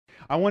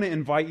I want to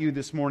invite you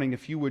this morning,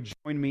 if you would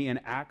join me in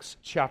Acts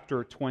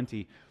chapter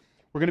 20.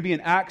 We're going to be in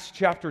Acts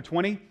chapter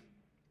 20.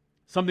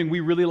 Something we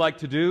really like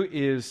to do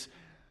is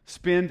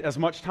spend as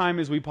much time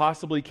as we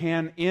possibly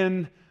can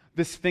in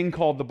this thing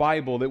called the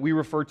Bible that we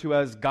refer to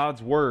as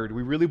God's Word.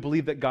 We really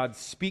believe that God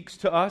speaks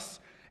to us,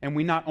 and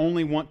we not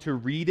only want to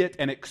read it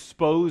and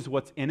expose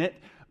what's in it,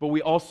 but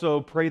we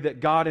also pray that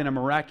God, in a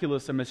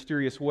miraculous and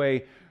mysterious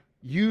way,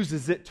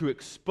 uses it to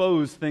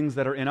expose things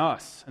that are in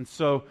us. And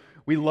so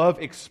we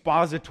love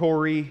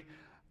expository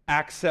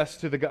access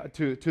to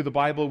the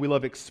Bible. We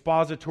love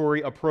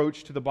expository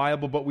approach to the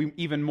Bible, but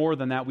even more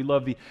than that, we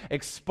love the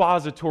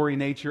expository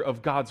nature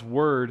of God's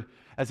Word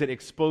as it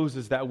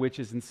exposes that which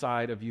is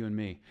inside of you and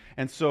me.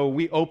 And so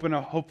we open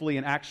hopefully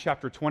in Acts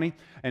chapter 20,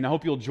 and I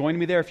hope you'll join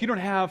me there. If you don't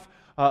have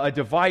a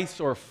device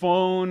or a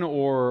phone,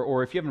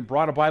 or if you haven't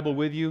brought a Bible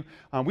with you,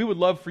 we would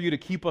love for you to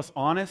keep us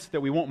honest,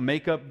 that we won't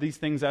make up these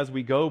things as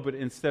we go, but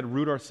instead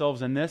root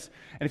ourselves in this.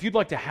 And if you'd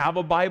like to have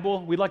a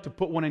Bible, we'd like to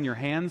put one in your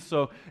hands.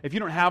 So if you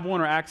don't have one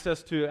or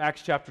access to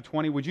Acts chapter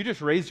 20, would you just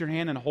raise your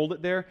hand and hold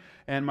it there?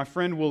 And my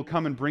friend will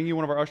come and bring you,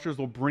 one of our ushers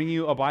will bring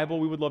you a Bible.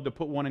 We would love to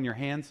put one in your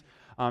hands.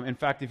 In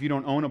fact, if you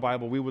don't own a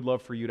Bible, we would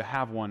love for you to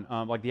have one.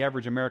 Like the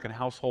average American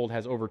household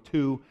has over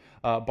 2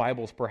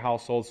 Bibles per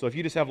household. So if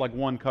you just have like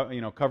one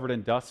covered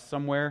in dust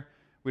somewhere,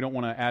 we don't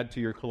want to add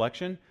to your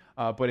collection.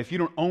 But if you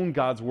don't own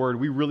God's Word,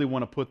 we really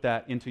want to put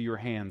that into your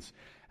hands.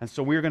 And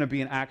so we're going to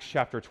be in Acts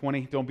chapter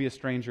 20. Don't be a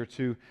stranger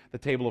to the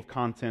table of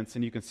contents,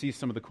 and you can see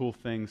some of the cool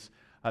things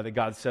that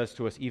God says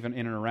to us even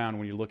in and around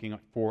when you're looking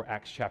for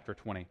Acts chapter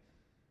 20.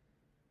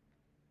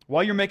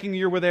 While you're making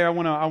your way there, I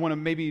want to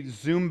maybe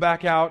zoom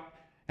back out,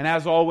 and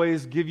as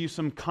always, give you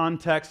some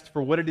context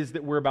for what it is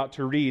that we're about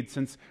to read,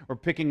 since we're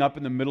picking up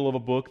in the middle of a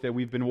book that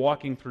we've been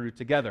walking through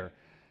together.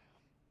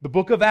 The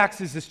book of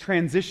Acts is this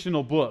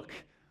transitional book.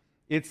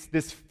 It's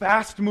this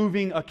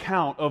fast-moving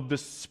account of the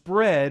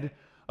spread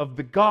of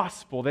the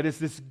gospel, that is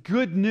this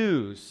good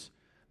news,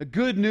 the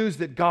good news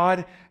that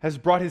God has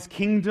brought His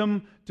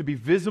kingdom to be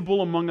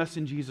visible among us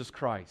in Jesus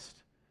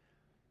Christ.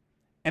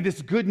 And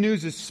this good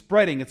news is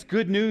spreading. It's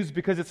good news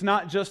because it's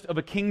not just of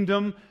a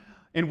kingdom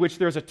in which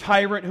there's a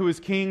tyrant who is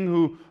king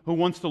who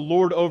wants to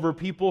lord over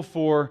people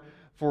for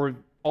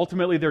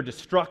ultimately their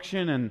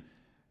destruction and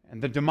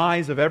the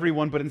demise of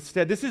everyone, but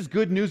instead this is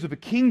good news of a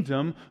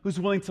kingdom who's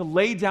willing to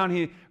lay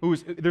down,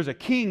 there's a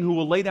king who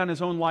will lay down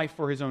his own life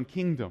for his own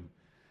kingdom.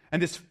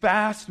 And this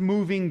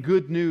fast-moving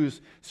good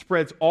news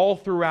spreads all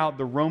throughout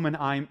the Roman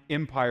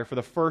Empire for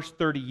the first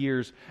 30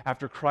 years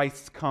after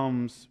Christ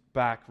comes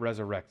back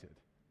resurrected.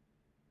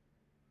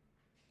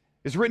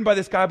 It's written by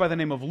this guy by the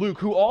name of Luke,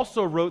 who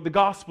also wrote the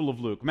Gospel of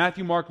Luke.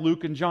 Matthew, Mark,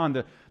 Luke, and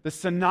John, the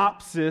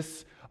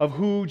synopsis of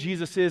who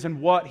Jesus is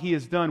and what He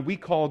has done, we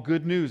call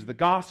good news, the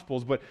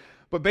Gospels.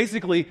 But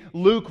basically,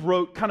 Luke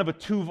wrote kind of a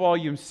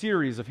 2-volume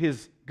series of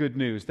his good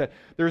news. That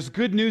there's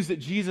good news that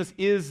Jesus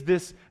is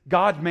this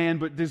God-man,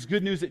 but there's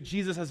good news that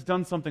Jesus has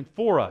done something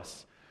for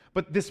us.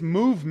 But this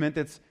movement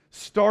that's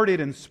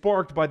started and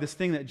sparked by this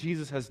thing that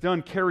Jesus has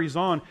done carries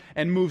on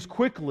and moves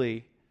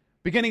quickly.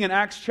 Beginning in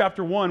Acts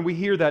chapter 1, we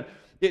hear that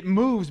it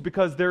moves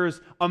because there's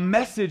a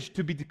message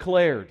to be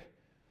declared.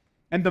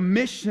 And the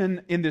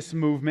mission in this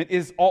movement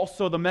is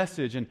also the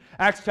message. And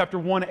Acts chapter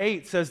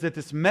 1:8 says that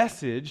this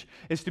message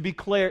is to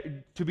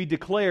be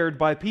declared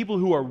by people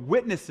who are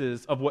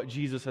witnesses of what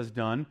Jesus has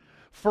done.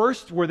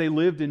 First, where they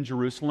lived in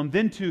Jerusalem,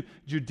 then to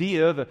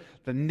Judea,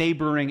 the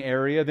neighboring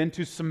area, then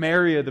to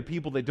Samaria, the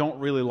people they don't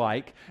really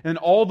like, and then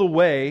all the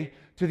way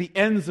to the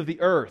ends of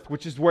the earth,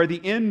 which is where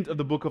the end of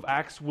the book of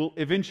Acts will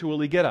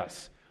eventually get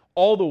us.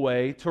 All the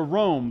way to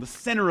Rome, the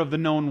center of the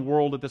known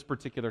world at this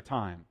particular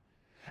time.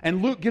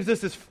 And Luke gives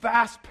us this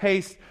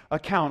fast-paced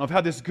account of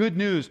how this good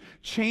news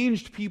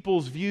changed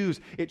people's views.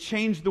 It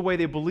changed the way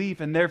they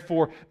believe, and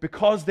therefore,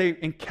 because they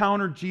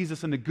encountered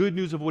Jesus and the good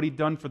news of what He'd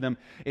done for them,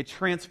 it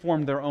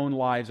transformed their own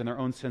lives and their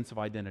own sense of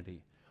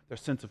identity, their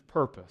sense of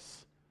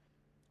purpose.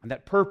 And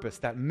that purpose,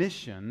 that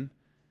mission,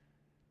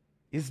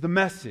 is the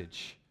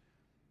message.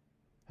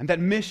 And that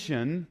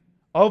mission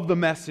of the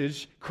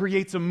message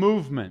creates a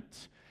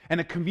movement and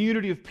a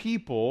community of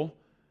people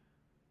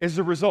as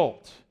a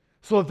result.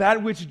 So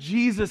that which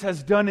Jesus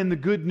has done in the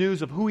good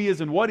news of who He is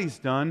and what He's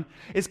done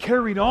is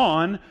carried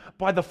on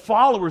by the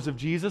followers of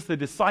Jesus, the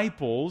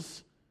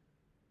disciples,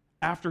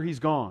 after He's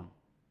gone.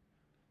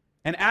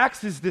 And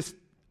Acts is this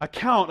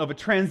account of a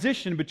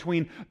transition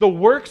between the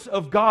works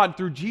of God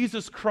through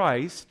Jesus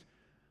Christ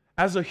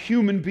as a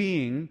human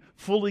being,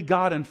 fully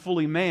God and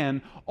fully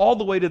man, all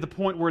the way to the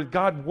point where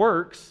God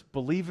works,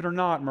 believe it or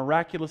not,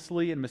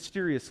 miraculously and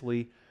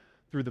mysteriously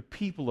through the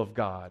people of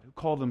God who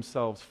call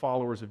themselves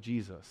followers of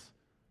Jesus,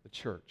 the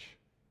church.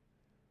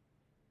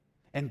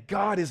 And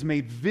God is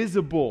made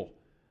visible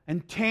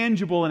and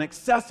tangible and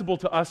accessible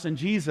to us in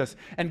Jesus.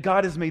 And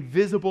God is made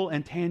visible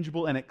and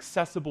tangible and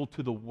accessible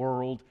to the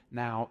world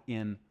now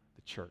in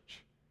the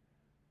church.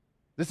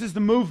 This is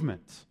the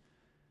movement.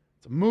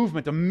 It's a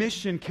movement, a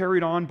mission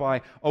carried on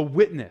by a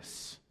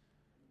witness.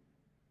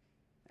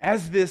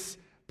 As this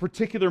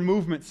particular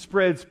movement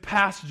spreads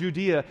past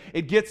Judea.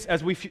 It gets,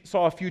 as we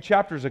saw a few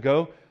chapters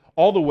ago,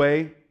 all the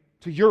way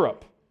to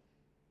Europe.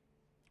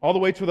 All the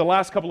way to the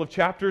last couple of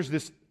chapters,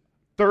 this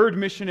third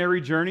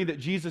missionary journey that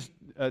Jesus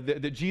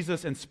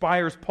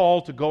inspires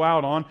Paul to go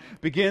out on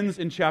begins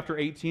in chapter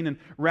 18 and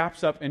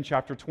wraps up in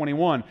chapter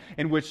 21,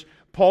 in which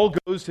Paul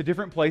goes to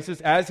different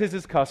places, as is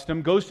his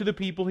custom, goes to the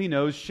people he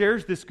knows,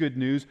 shares this good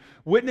news,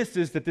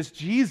 witnesses that this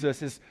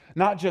Jesus is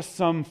not just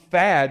some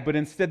fad, but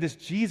instead this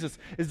Jesus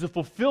is the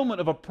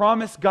fulfillment of a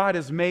promise God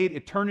has made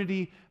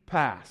eternity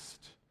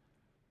past,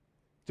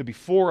 to be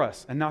for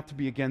us and not to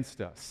be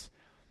against us.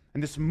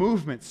 And this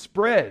movement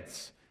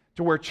spreads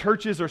to where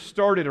churches are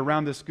started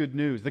around this good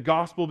news. The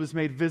gospel is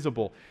made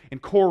visible in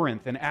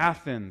Corinth and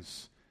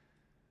Athens.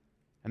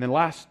 And then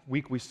last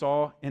week we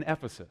saw in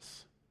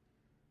Ephesus.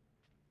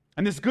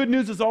 And this good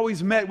news is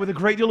always met with a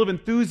great deal of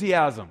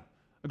enthusiasm,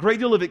 a great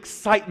deal of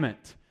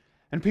excitement.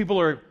 And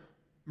people are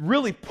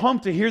really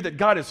pumped to hear that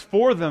God is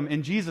for them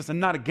in Jesus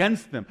and not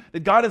against them.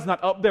 That God is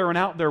not up there and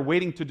out there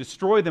waiting to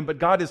destroy them, but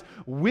God is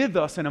with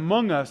us and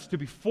among us to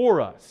be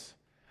for us.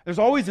 There's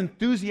always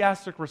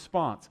enthusiastic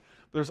response.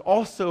 There's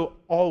also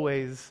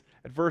always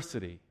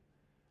adversity.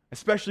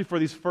 Especially for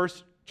these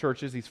first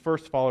churches, these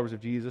first followers of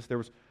Jesus, there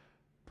was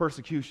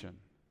persecution.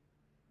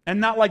 And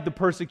not like the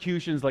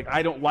persecutions like,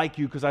 I don't like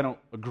you because I don't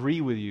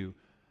agree with you.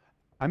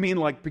 I mean,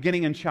 like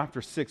beginning in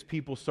chapter 6,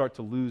 people start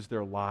to lose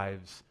their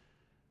lives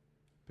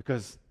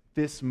because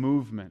this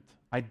movement,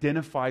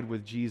 identified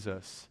with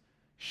Jesus,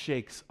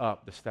 shakes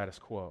up the status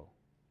quo.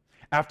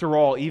 After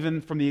all, even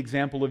from the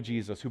example of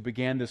Jesus, who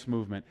began this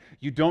movement,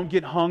 you don't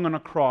get hung on a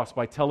cross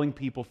by telling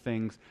people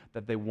things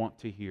that they want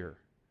to hear.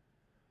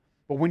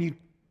 But when you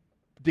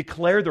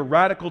declare the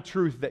radical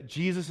truth that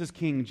Jesus is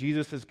King,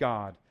 Jesus is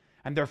God,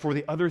 and therefore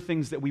the other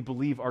things that we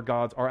believe are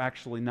God's are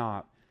actually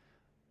not,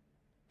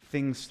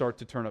 things start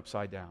to turn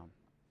upside down.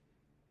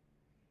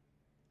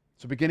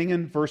 So beginning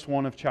in verse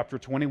 1 of chapter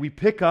 20, we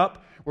pick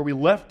up where we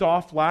left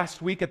off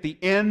last week at the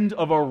end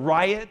of a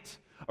riot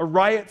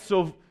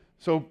so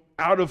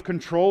out of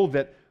control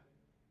that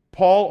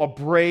Paul, a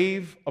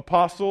brave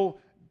apostle,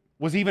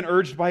 was even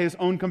urged by his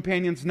own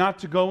companions not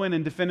to go in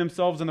and defend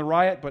themselves in the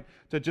riot, but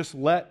to just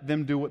let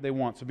them do what they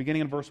want. So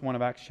beginning in verse 1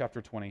 of Acts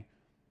chapter 20.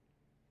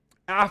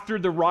 After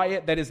the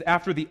riot, that is,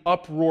 after the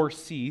uproar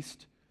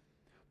ceased,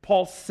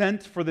 Paul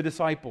sent for the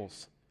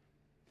disciples.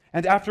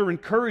 And after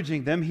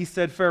encouraging them, he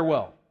said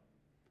farewell.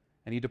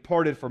 And he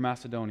departed for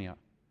Macedonia.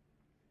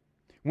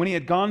 When he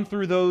had gone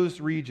through those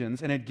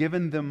regions and had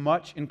given them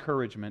much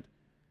encouragement,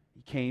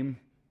 he came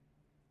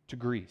to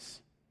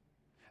Greece.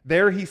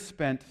 There he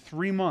spent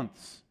 3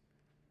 months.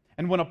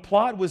 And when a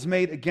plot was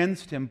made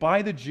against him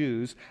by the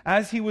Jews,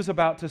 as he was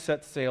about to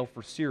set sail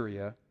for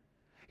Syria,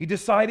 he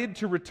decided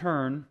to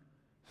return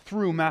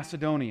through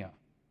Macedonia.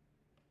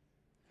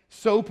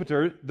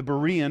 Sopater, the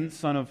Berean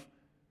son of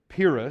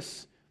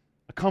Pyrrhus,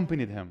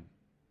 accompanied him,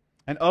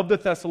 and of the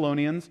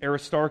Thessalonians,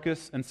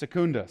 Aristarchus and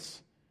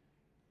Secundus,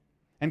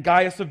 and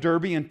Gaius of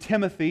Derbe and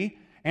Timothy,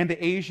 and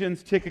the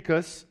Asians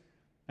Tychicus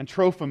and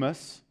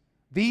Trophimus.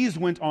 These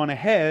went on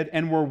ahead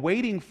and were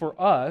waiting for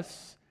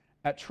us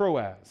at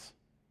Troas.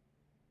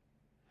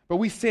 But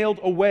we sailed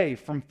away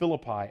from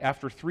Philippi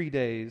after the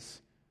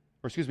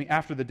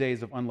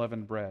days of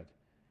unleavened bread.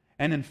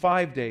 And in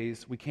 5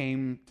 days we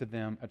came to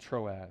them at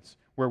Troas,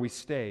 where we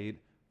stayed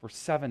for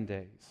 7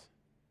 days.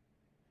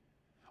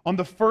 On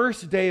the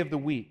first day of the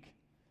week,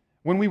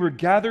 when we were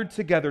gathered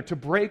together to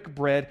break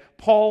bread,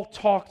 Paul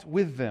talked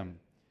with them,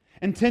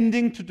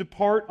 intending to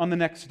depart on the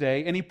next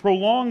day, and he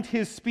prolonged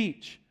his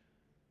speech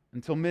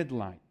until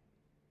midnight.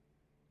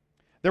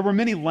 There were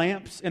many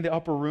lamps in the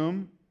upper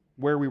room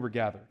where we were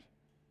gathered.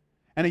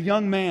 And a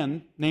young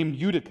man named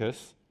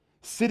Eutychus,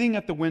 sitting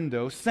at the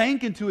window,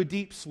 sank into a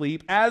deep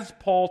sleep as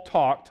Paul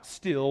talked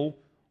still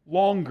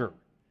longer.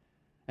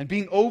 And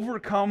being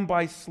overcome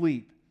by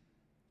sleep,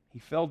 he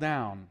fell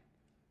down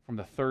from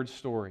the 3rd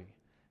story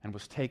and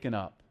was taken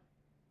up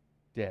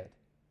dead.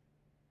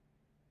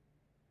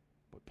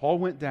 But Paul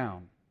went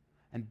down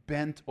and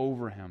bent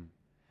over him,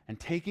 and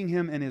taking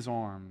him in his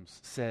arms,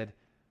 said,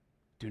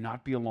 "Do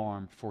not be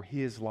alarmed, for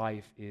his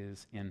life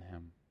is in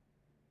him."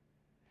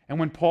 And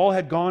when Paul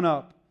had gone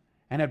up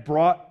and had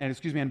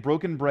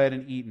broken bread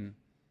and eaten,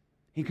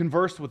 he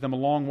conversed with them a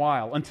long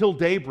while, until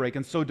daybreak,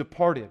 and so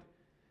departed.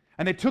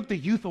 And they took the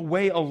youth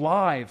away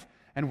alive,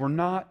 and were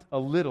not a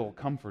little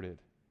comforted.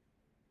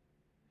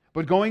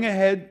 But going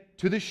ahead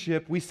to the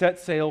ship, we set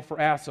sail for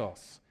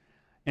Assos,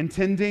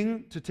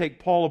 intending to take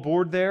Paul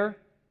aboard there,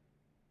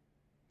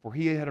 for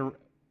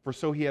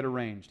so he had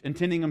arranged,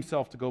 intending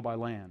himself to go by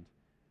land.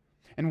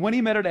 And when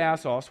he met at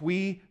Assos,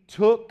 we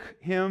took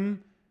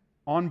him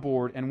on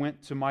board and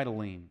went to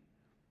Mytilene.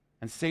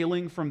 And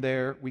sailing from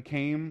there, we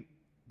came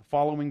the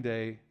following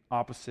day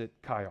opposite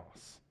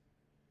Chios.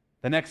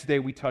 The next day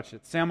we touched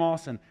at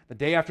Samos, and the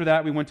day after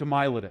that we went to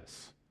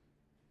Miletus.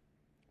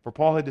 For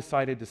Paul had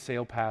decided to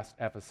sail past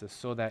Ephesus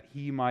so that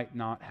he might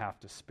not have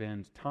to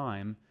spend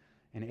time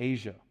in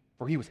Asia.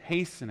 For he was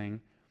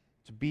hastening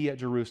to be at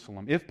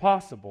Jerusalem, if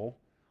possible,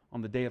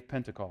 on the day of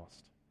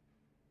Pentecost.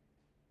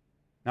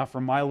 Now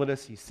from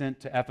Miletus he sent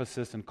to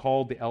Ephesus and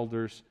called the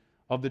elders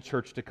of the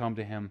church to come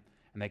to him,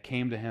 and they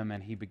came to him,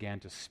 and he began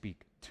to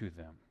speak to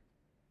them.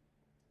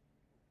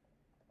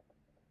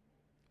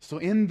 So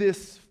in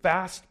this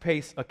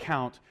fast-paced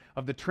account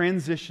of the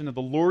transition of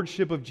the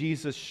lordship of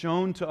Jesus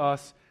shown to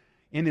us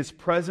in his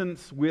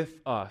presence with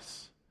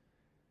us,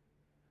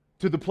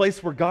 to the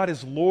place where God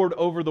is Lord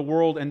over the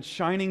world and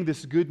shining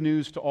this good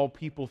news to all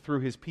people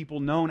through his people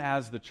known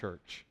as the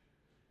church.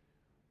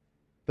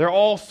 There are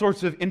all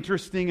sorts of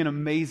interesting and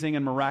amazing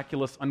and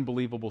miraculous,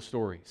 unbelievable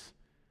stories.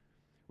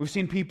 We've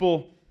seen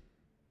people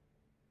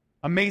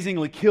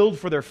amazingly killed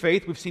for their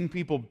faith. We've seen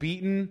people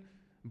beaten,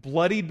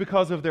 bloodied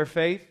because of their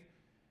faith.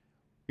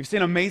 We've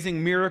seen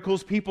amazing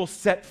miracles, people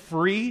set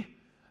free,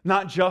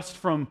 not just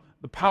from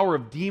the power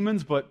of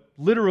demons, but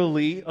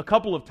literally a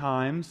couple of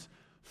times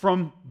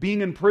from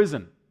being in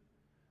prison.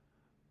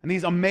 And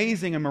these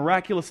amazing and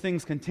miraculous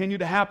things continue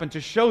to happen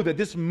to show that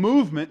this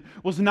movement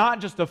was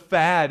not just a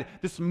fad.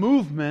 This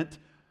movement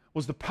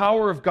was the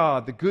power of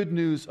God, the good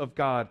news of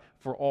God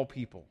for all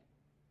people.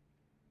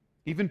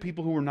 Even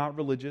people who were not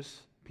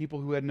religious, people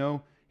who had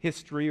no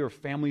history or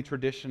family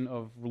tradition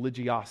of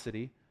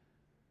religiosity,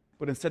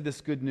 but instead this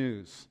good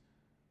news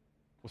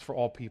was for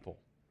all people.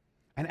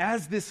 And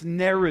as this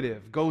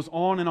narrative goes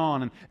on,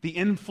 and the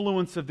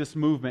influence of this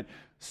movement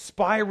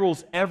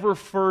spirals ever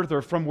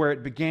further from where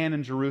it began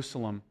in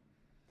Jerusalem,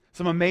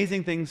 some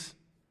amazing things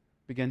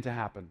begin to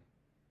happen.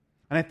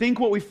 And I think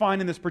what we find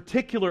in this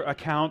particular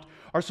account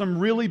are some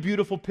really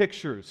beautiful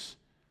pictures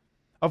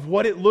of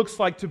what it looks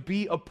like to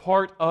be a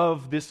part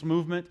of this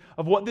movement,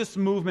 of what this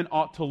movement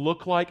ought to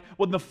look like,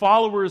 what the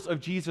followers of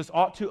Jesus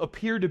ought to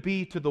appear to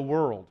be to the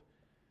world.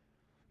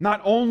 Not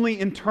only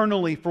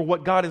internally for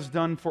what God has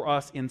done for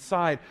us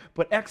inside,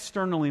 but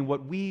externally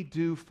what we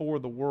do for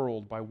the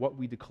world by what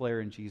we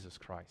declare in Jesus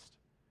Christ.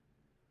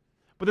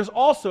 But there's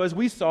also, as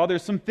we saw,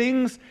 there's some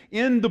things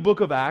in the book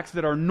of Acts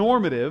that are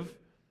normative,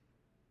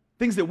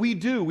 things that we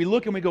do. We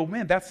look and we go,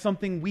 man, that's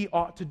something we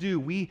ought to do.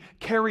 We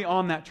carry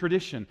on that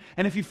tradition.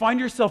 And if you find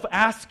yourself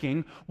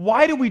asking,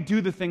 why do we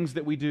do the things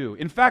that we do?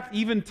 In fact,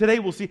 even today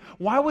we'll see,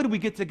 why would we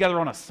get together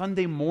on a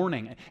Sunday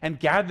morning and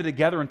gather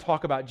together and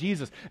talk about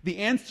Jesus? The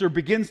answer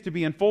begins to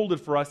be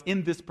unfolded for us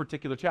in this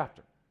particular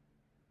chapter.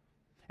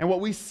 And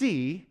what we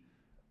see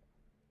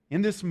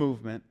in this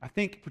movement, I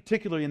think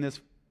particularly in this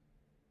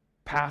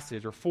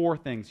passage, are four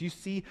things. You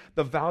see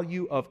the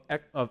value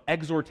of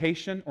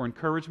exhortation or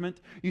encouragement.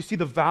 You see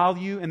the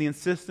value and the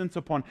insistence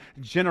upon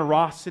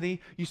generosity.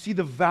 You see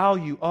the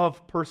value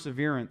of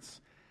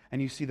perseverance.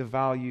 And you see the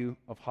value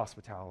of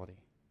hospitality.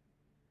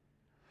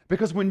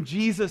 Because when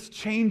Jesus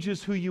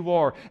changes who you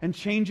are and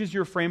changes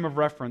your frame of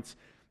reference,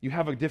 you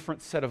have a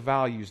different set of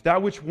values.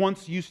 That which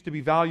once used to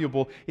be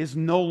valuable is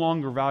no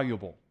longer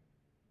valuable.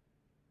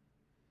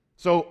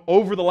 So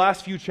over the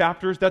last few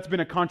chapters, that's been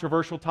a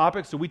controversial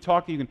topic. So we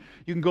talked, you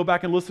can go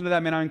back and listen to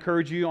that. Man, I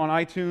encourage you on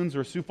iTunes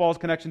or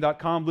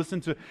SiouxFallsConnection.com,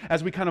 listen to,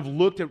 as we kind of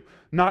looked at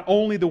not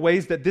only the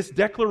ways that this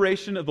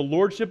declaration of the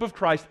Lordship of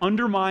Christ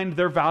undermined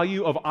their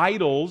value of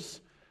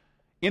idols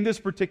in this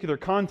particular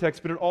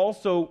context, but it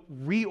also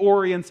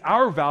reorients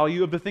our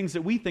value of the things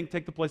that we think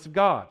take the place of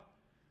God.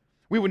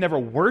 We would never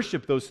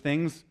worship those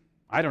things,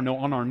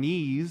 on our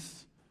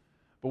knees,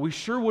 but we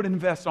sure would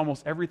invest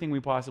almost everything we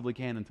possibly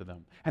can into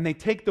them. And they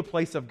take the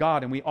place of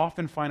God, and we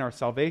often find our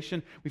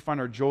salvation, we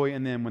find our joy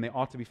in them when they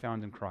ought to be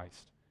found in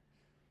Christ.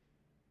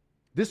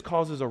 This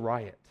causes a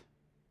riot.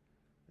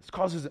 This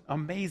causes an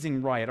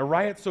amazing riot. A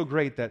riot so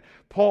great that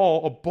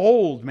Paul, a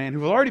bold man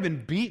who had already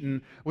been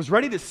beaten, was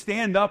ready to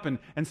stand up and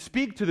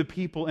speak to the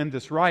people in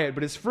this riot.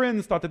 But his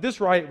friends thought that this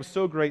riot was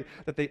so great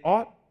that they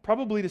ought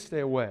probably to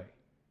stay away.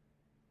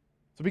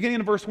 So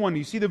beginning in verse 1,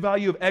 you see the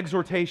value of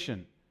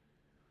exhortation.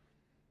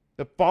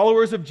 The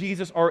followers of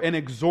Jesus are an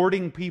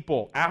exhorting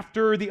people.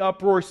 After the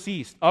uproar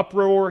ceased,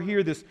 uproar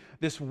here,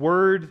 this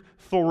word,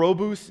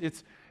 thorobus,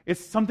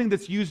 it's something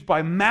that's used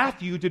by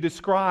Matthew to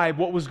describe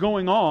what was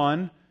going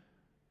on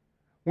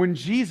when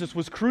Jesus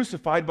was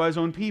crucified by his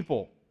own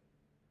people.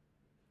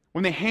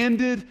 When they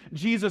handed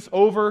Jesus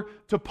over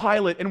to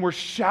Pilate and were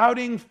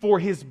shouting for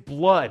his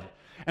blood.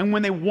 And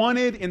when they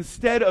wanted,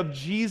 instead of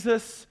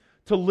Jesus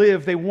to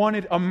live, they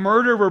wanted a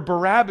murderer,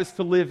 Barabbas,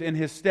 to live in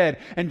his stead,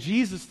 and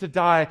Jesus to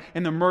die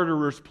in the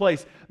murderer's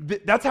place.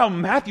 That's how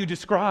Matthew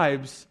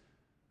describes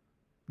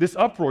this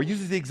uproar. He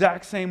uses this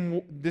exact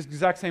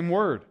same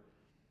word.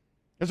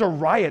 There's a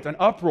riot, an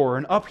uproar,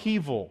 an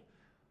upheaval.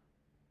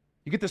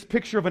 You get this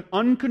picture of an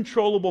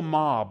uncontrollable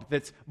mob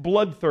that's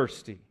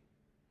bloodthirsty.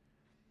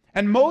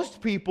 And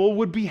most people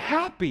would be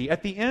happy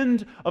at the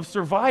end of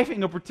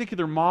surviving a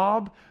particular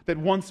mob that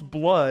wants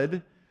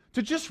blood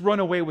to just run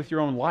away with your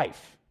own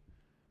life.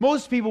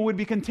 Most people would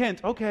be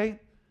content. Okay,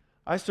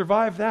 I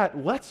survived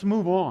that. Let's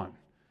move on.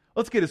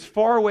 Let's get as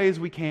far away as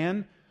we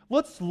can.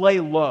 Let's lay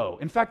low.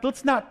 In fact,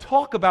 let's not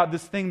talk about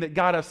this thing that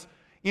got us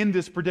in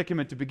this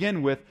predicament to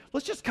begin with.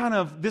 Let's just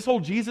this whole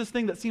Jesus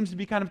thing that seems to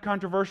be kind of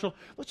controversial,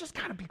 let's just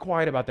kind of be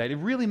quiet about that. It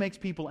really makes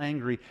people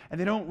angry, and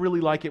they don't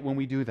really like it when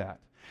we do that.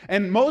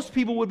 And most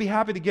people would be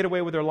happy to get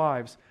away with their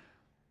lives.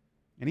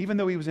 And even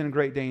though he was in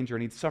great danger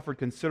and he'd suffered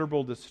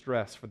considerable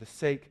distress for the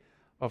sake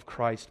of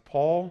Christ,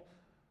 Paul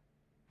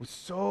was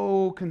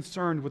so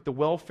concerned with the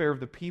welfare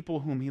of the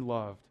people whom he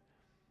loved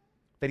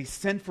that he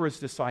sent for his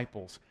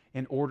disciples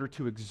in order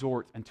to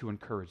exhort and to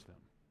encourage them.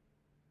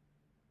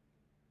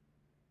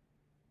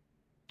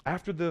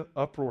 After the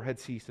uproar had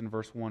ceased in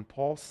verse 1,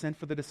 Paul sent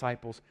for the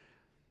disciples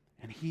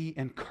and he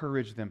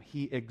encouraged them.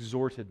 He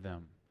exhorted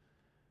them.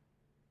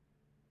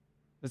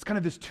 It's kind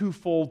of this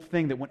twofold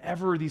thing that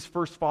whenever these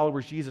first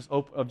followers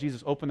of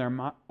Jesus open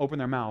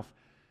their mouth,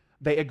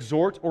 they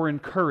exhort or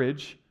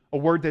encourage, a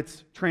word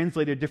that's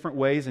translated different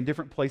ways in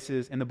different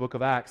places in the book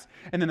of Acts.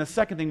 And then the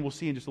second thing we'll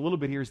see in just a little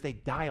bit here is they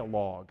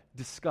dialogue,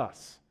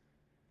 discuss.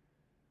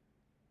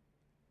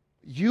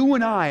 You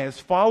and I, as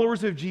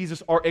followers of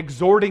Jesus, are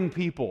exhorting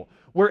people.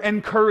 We're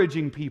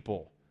encouraging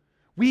people.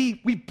 We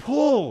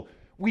pull,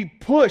 we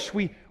push,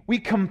 we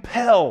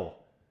compel.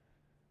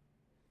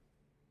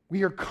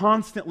 We are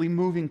constantly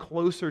moving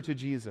closer to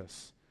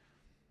Jesus.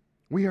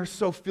 We are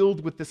so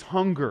filled with this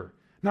hunger,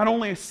 not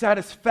only a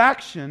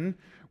satisfaction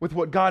with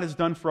what God has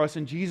done for us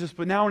in Jesus,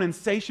 but now an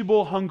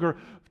insatiable hunger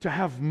to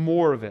have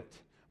more of it,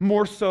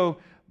 more so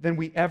than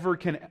we ever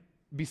can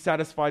be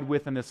satisfied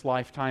with in this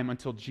lifetime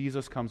until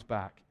Jesus comes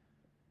back.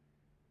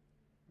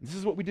 This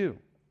is what we do.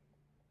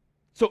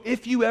 So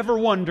if you ever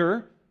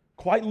wonder,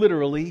 quite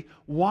literally,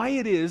 why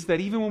it is that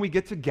even when we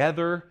get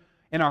together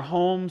in our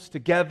homes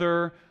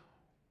together,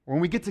 or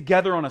when we get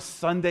together on a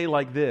Sunday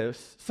like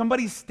this,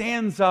 somebody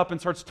stands up and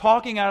starts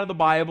talking out of the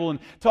Bible and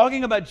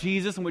talking about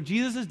Jesus and what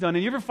Jesus has done,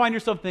 and you ever find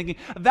yourself thinking,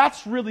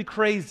 that's really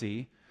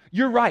crazy,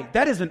 you're right,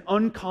 that is an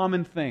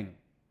uncommon thing.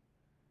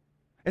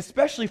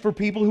 Especially for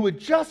people who had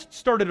just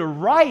started a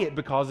riot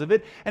because of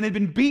it and had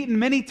been beaten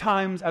many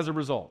times as a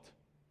result.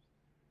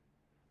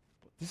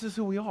 This is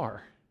who we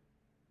are.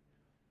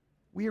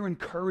 We are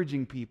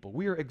encouraging people.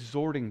 We are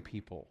exhorting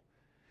people.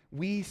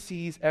 We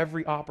seize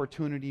every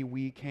opportunity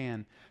we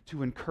can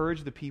to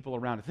encourage the people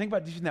around us. Think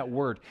about using that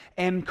word,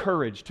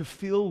 encourage, to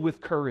fill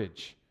with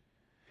courage.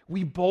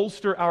 We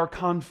bolster our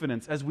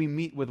confidence as we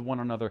meet with one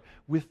another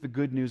with the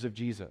good news of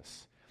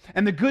Jesus.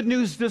 And the good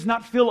news does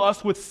not fill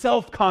us with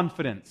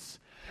self-confidence.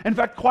 In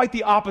fact, quite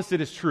the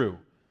opposite is true.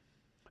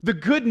 The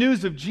good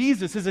news of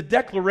Jesus is a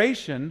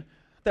declaration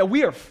that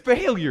we are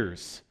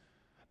failures.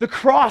 The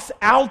cross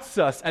outs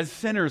us as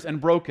sinners and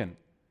broken.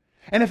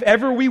 And if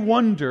ever we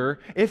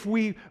wonder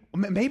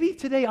maybe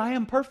today I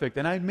am perfect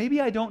and maybe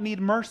I don't need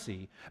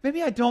mercy,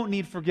 maybe I don't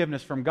need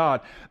forgiveness from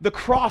God, the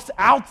cross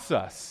outs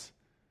us.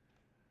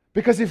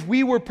 Because if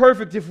we were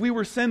perfect, if we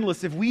were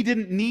sinless, if we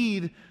didn't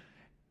need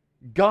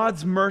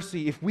God's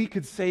mercy, if we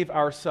could save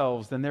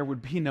ourselves, then there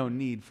would be no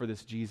need for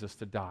this Jesus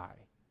to die.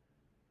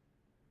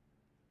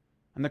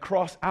 And the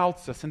cross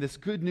outs us, and this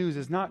good news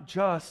is not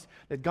just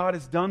that God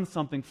has done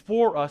something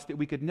for us that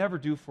we could never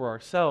do for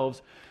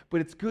ourselves, but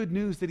it's good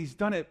news that He's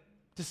done it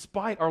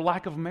despite our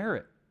lack of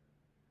merit.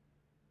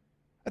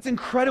 That's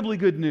incredibly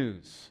good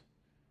news.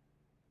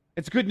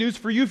 It's good news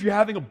for you if you're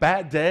having a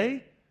bad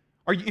day,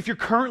 or if you're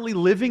currently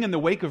living in the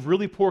wake of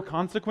really poor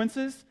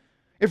consequences,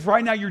 if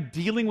right now you're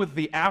dealing with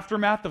the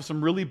aftermath of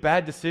some really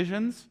bad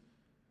decisions.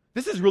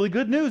 This is really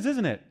good news,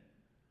 isn't it?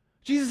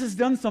 Jesus has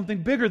done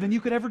something bigger than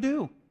you could ever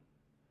do.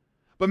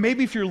 But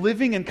maybe if you're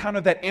living in kind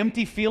of that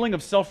empty feeling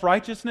of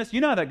self-righteousness, you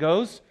know how that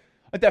goes.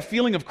 Like that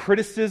feeling of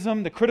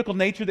criticism, the critical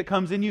nature that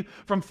comes in you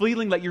from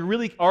feeling like you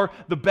really are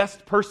the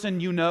best person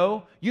you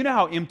know. You know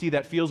how empty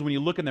that feels when you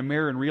look in the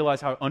mirror and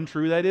realize how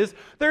untrue that is.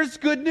 There's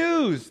good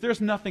news. There's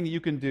nothing that you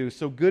can do,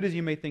 so good as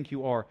you may think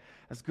you are,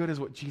 as good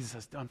as what Jesus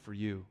has done for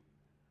you.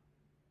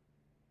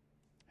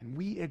 And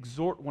we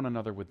exhort one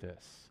another with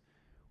this.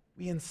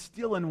 We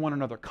instill in one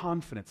another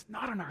confidence,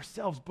 not in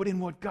ourselves, but in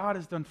what God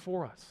has done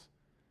for us.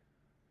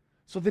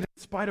 So that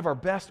in spite of our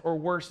best or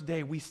worst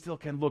day, we still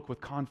can look with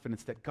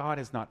confidence that God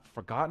has not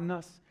forgotten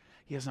us,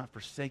 He has not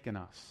forsaken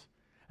us.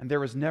 And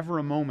there is never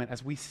a moment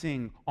as we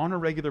sing on a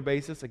regular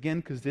basis, again,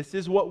 because this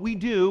is what we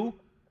do,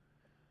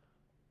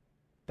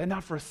 that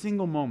not for a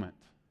single moment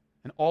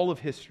in all of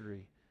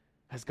history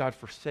has God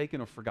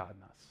forsaken or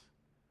forgotten us.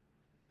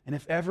 And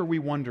if ever we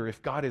wonder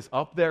if God is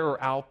up there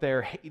or out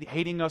there,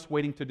 hating us,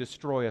 waiting to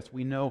destroy us,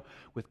 we know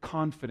with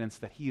confidence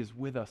that He is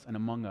with us and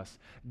among us,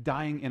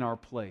 dying in our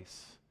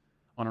place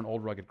on an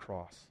old rugged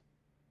cross.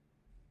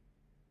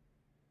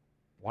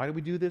 Why do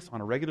we do this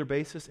on a regular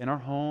basis, in our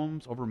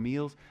homes, over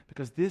meals?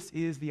 Because this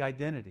is the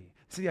identity.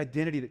 This is the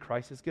identity that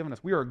Christ has given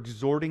us. We are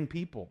exhorting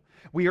people.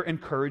 We are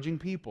encouraging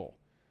people.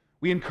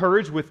 We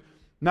encourage with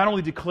not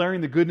only declaring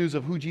the good news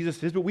of who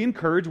Jesus is, but we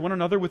encourage one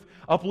another with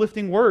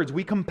uplifting words.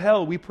 We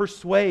compel, we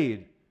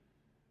persuade.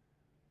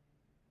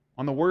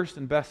 On the worst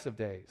and best of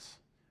days,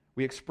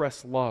 we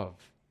express love.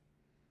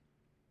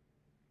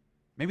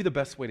 Maybe the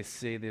best way to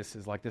say this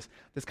is like this.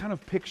 This kind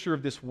of picture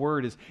of this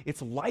word is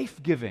it's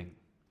life-giving.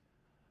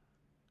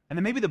 And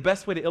then maybe the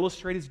best way to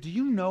illustrate is, do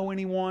you know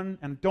anyone,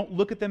 and don't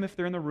look at them if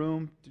they're in the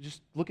room,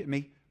 just look at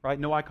me, right?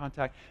 No eye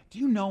contact. Do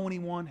you know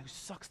anyone who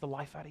sucks the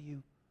life out of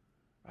you?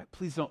 Right?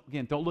 Please don't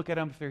look at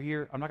them if they're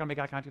here. I'm not going to make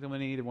eye contact with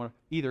them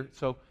either.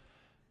 So,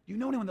 do You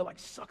know anyone that like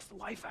sucks the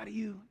life out of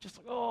you? Just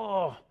like,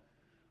 oh.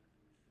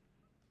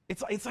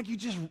 It's like you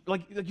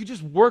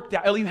just worked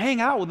out, you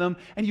hang out with them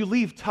and you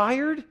leave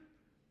tired.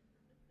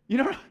 You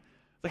know,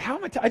 like how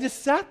am I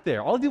just sat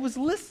there. All I did was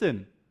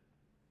listen.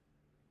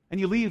 And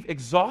you leave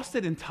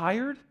exhausted and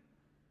tired.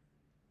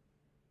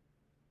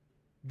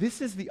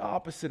 This is the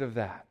opposite of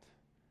that.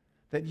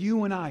 That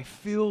you and I,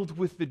 filled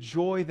with the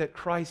joy that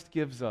Christ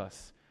gives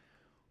us,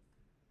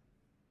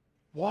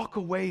 walk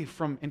away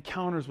from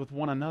encounters with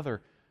one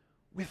another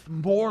with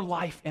more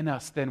life in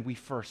us than we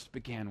first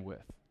began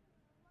with.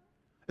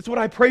 It's what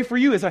I pray for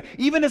you,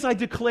 even as I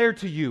declare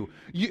to you,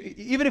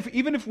 even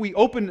if we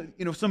open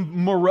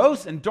some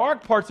morose and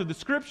dark parts of the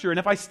Scripture, and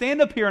if I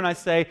stand up here and I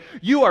say,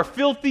 you are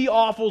filthy,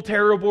 awful,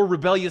 terrible,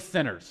 rebellious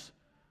sinners.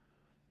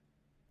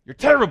 You're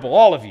terrible,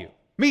 all of you.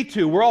 Me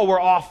too, we're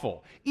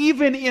awful.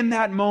 Even in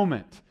that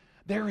moment,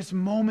 there is a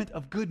moment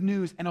of good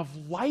news and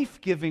of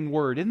life-giving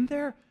word, isn't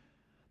there?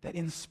 That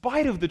in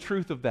spite of the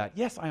truth of that,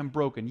 yes, I am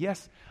broken.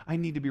 Yes, I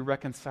need to be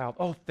reconciled.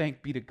 Oh, thanks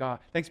be to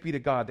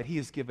God that He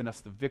has given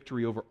us the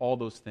victory over all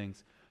those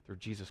things through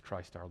Jesus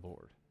Christ our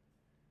Lord.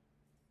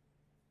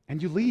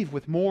 And you leave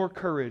with more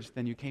courage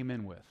than you came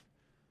in with.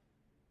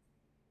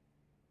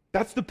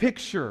 That's the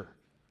picture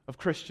of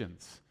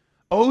Christians.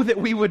 Oh, that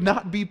we would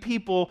not be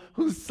people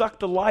who suck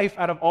the life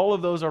out of all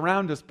of those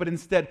around us, but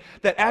instead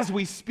that as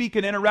we speak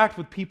and interact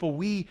with people,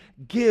 we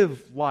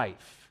give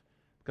life.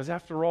 Because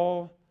after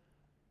all,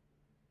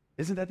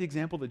 isn't that the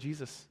example that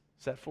Jesus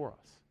set for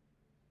us?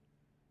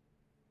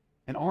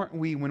 And aren't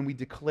we, when we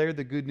declare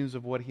the good news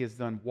of what He has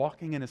done,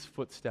 walking in His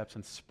footsteps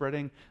and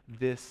spreading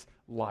this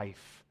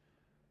life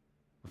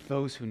with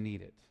those who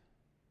need it,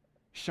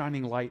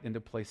 shining light into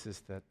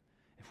places that,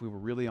 if we were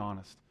really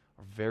honest,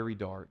 are very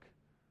dark,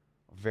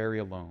 are very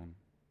alone?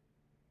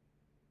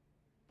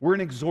 We're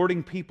an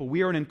exhorting people.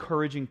 We are an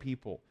encouraging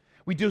people.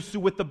 We do so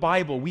with the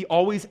Bible. We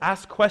always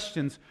ask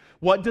questions.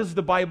 What does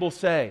the Bible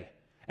say?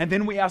 And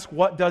then we ask,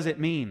 what does it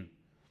mean?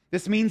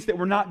 This means that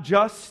we're not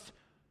just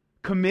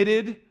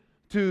committed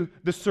to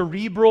the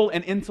cerebral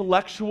and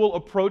intellectual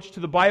approach to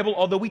the Bible,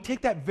 although we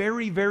take that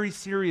very, very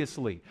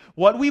seriously.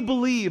 What we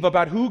believe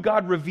about who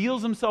God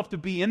reveals Himself to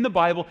be in the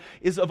Bible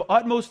is of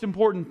utmost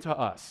importance to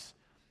us.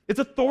 It's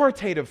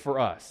authoritative for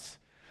us,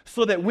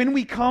 so that when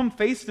we come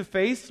face to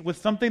face with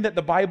something that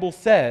the Bible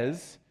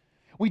says,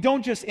 we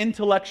don't just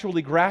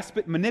intellectually grasp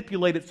it,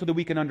 manipulate it so that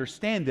we can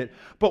understand it,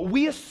 but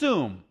we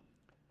assume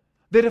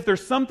that if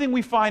there's something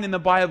we find in the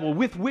Bible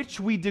with which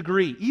we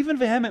disagree, even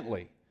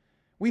vehemently,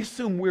 we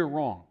assume we're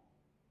wrong.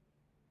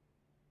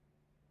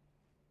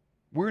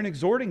 We're an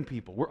exhorting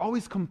people. We're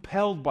always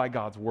compelled by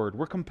God's Word.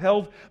 We're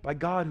compelled by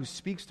God who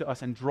speaks to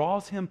us and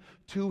draws Him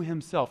to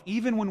Himself.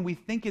 Even when we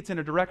think it's in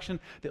a direction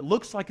that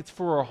looks like it's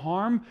for our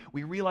harm,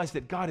 we realize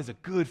that God is a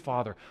good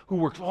Father who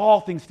works all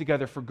things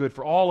together for good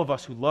for all of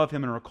us who love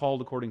Him and are called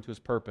according to His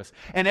purpose.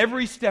 And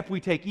every step we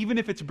take, even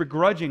if it's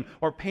begrudging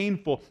or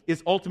painful,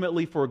 is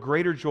ultimately for a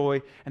greater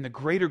joy and the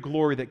greater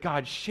glory that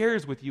God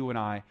shares with you and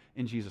I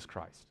in Jesus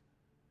Christ.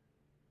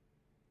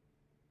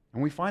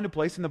 And we find a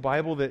place in the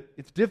Bible that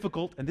it's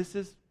difficult, and this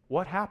is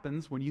what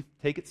happens when you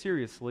take it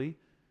seriously.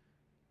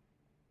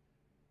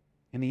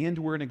 In the end,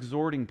 we're an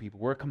exhorting people.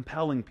 We're a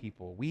compelling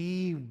people.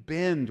 We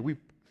bend, we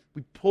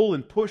pull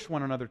and push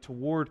one another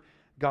toward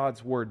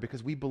God's Word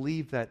because we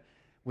believe that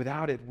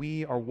without it,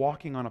 we are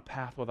walking on a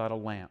path without a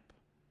lamp,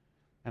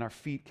 and our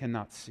feet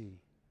cannot see.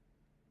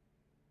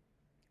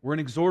 We're an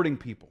exhorting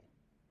people.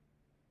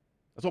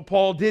 That's what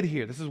Paul did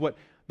here. This is what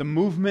the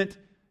movement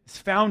is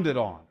founded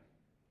on.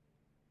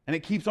 And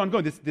it keeps on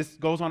going. This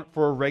goes on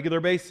for a regular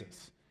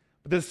basis.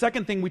 But the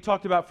second thing we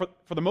talked about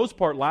for the most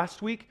part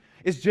last week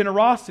is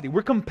generosity.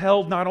 We're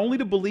compelled not only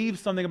to believe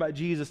something about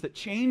Jesus that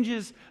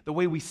changes the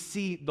way we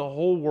see the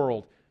whole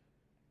world,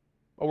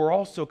 but we're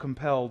also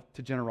compelled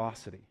to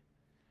generosity.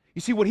 You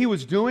see, what he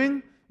was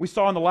doing, we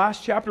saw in the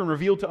last chapter and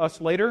revealed to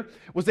us later,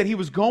 was that he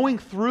was going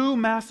through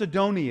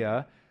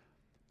Macedonia,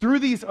 through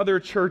these other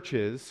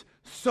churches,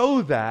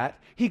 so that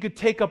he could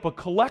take up a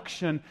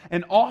collection,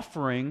 an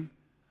offering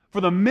for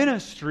the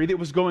ministry that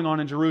was going on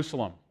in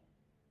Jerusalem.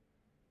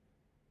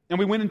 And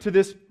we went into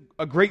this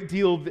a great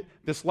deal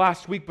this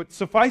last week, but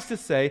suffice to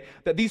say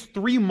that these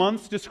 3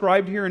 months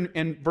described here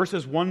in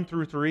verses 1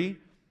 through 3,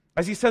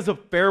 as he says a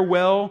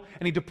farewell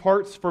and he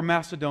departs for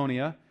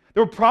Macedonia,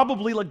 they were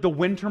probably like the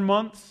winter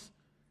months,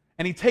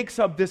 and he takes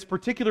up this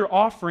particular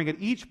offering at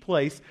each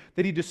place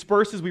that he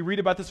disperses. We read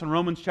about this in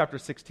Romans chapter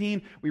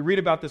 16. We read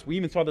about this, we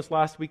even saw this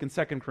last week in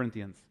 2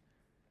 Corinthians.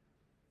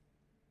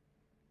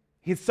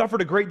 He had suffered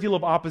a great deal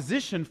of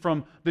opposition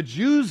from the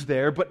Jews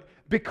there, but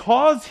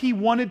because he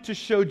wanted to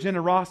show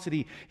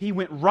generosity, he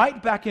went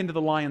right back into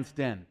the lion's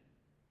den.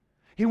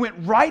 He went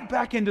right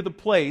back into the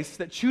place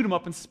that chewed him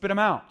up and spit him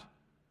out.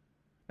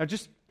 Now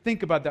just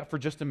think about that for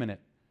just a minute.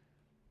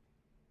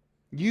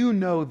 You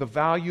know the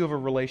value of a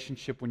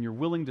relationship when you're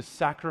willing to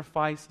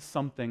sacrifice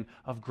something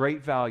of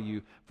great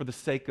value for the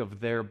sake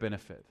of their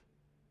benefit.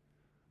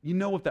 You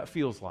know what that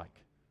feels like.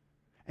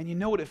 And you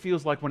know what it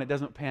feels like when it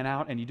doesn't pan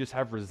out and you just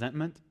have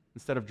resentment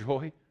instead of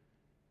joy.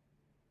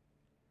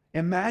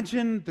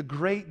 Imagine the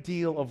great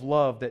deal of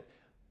love that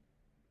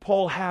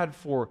Paul had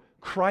for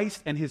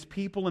Christ and his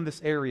people in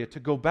this area to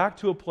go back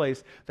to a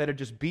place that had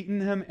just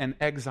beaten him and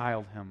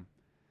exiled him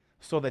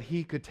so that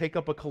he could take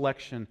up a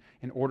collection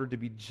in order to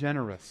be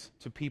generous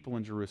to people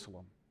in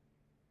Jerusalem.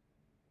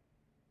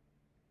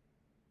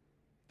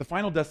 The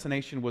final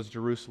destination was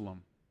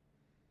Jerusalem.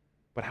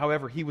 But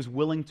however, he was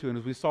willing to, and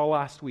as we saw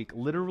last week,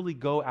 literally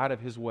go out of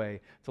his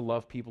way to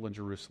love people in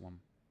Jerusalem.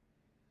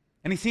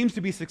 And he seems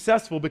to be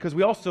successful because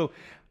we also,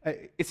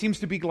 it seems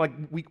to be like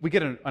we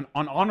get an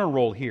honor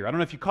roll here. I don't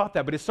know if you caught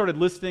that, but it started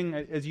listing,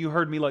 as you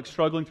heard me like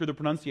struggling through the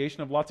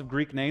pronunciation of lots of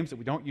Greek names that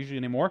we don't usually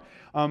anymore.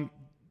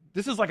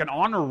 This is like an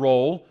honor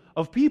roll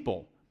of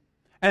people.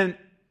 And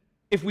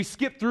if we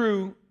skip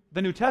through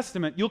the New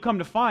Testament, you'll come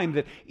to find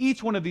that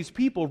each one of these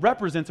people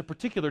represents a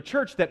particular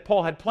church that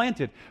Paul had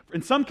planted.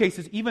 In some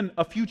cases, even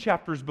a few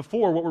chapters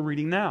before what we're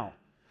reading now.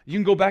 You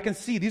can go back and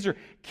see these are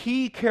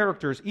key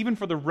characters, even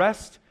for the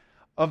rest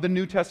of the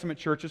New Testament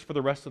churches, for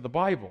the rest of the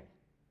Bible.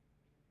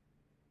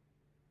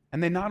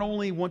 And they not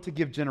only want to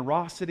give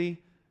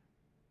generosity,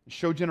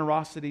 show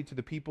generosity to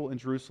the people in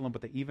Jerusalem,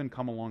 but they even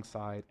come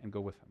alongside and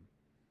go with him.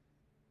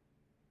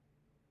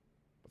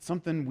 But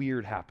something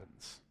weird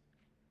happens.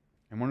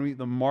 And one of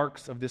the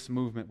marks of this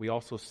movement we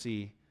also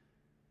see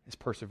is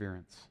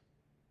perseverance.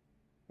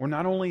 We're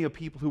not only a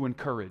people who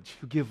encourage,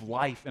 who give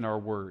life in our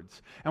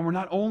words, and we're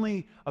not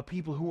only a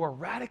people who are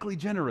radically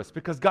generous,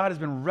 because God has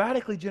been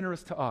radically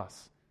generous to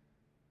us,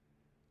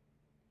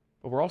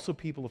 but we're also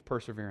people of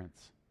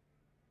perseverance.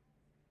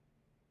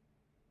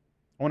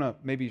 I want to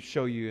maybe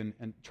show you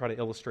and try to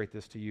illustrate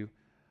this to you,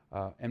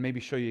 and maybe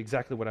show you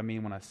exactly what I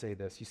mean when I say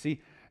this. You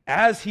see,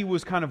 as he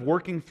was kind of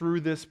working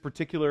through this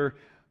particular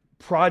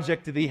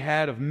project that he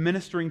had of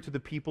ministering to the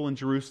people in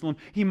Jerusalem,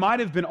 he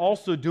might have been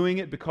also doing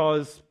it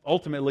because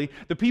ultimately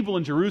the people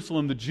in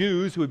Jerusalem, the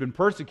Jews who had been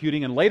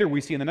persecuting, and later we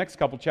see in the next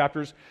couple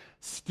chapters,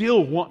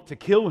 still want to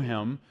kill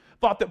him,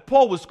 thought that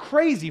Paul was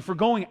crazy for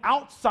going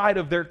outside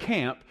of their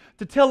camp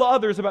to tell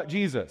others about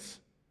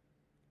Jesus.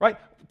 Right?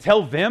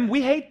 Tell them,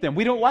 we hate them,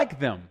 we don't like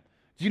them.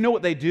 Do you know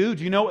what they do?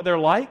 Do you know what they're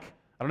like? I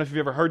don't know if you've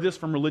ever heard this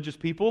from religious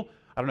people.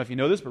 I don't know if you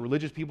know this, but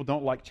religious people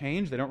don't like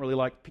change. They don't really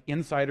like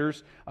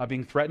insiders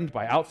being threatened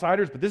by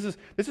outsiders. But this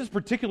is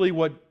particularly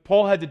what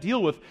Paul had to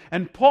deal with.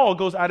 And Paul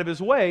goes out of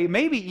his way,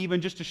 maybe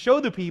even just to show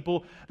the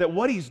people that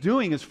what he's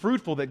doing is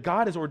fruitful, that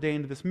God has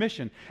ordained this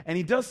mission. And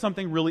he does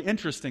something really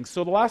interesting.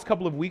 So the last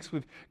couple of weeks,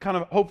 we've kind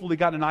of hopefully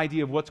gotten an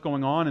idea of what's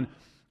going on.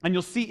 And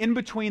you'll see in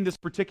between this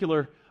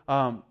particular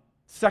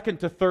second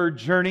to third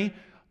journey,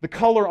 the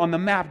color on the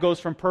map goes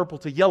from purple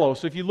to yellow.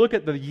 So if you look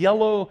at the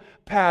yellow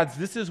pads,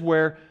 this is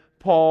where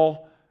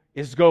Paul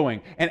is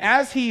going. And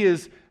as he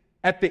is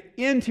at the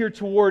end here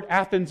toward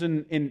Athens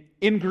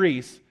in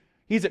Greece,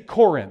 he's at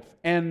Corinth.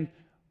 And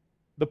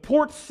the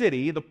port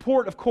city, the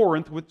port of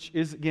Corinth, which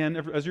is, again,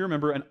 as you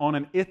remember, on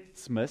an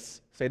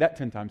isthmus, say that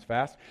 10 times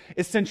fast,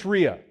 is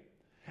Cenchrea.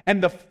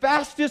 And the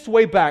fastest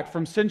way back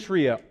from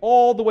Cenchrea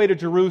all the way to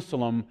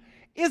Jerusalem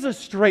is a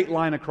straight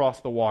line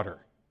across the water.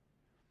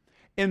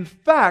 In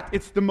fact,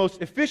 it's the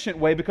most efficient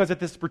way because at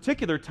this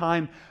particular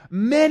time,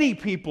 many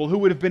people who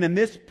would have been in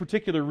this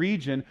particular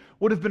region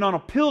would have been on a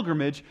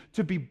pilgrimage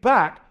to be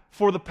back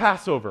for the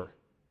Passover.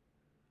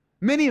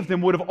 Many of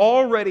them would have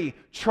already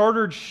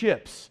chartered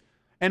ships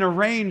and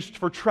arranged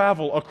for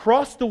travel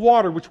across the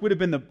water, which would have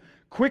been the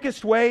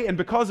quickest way, and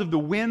because of the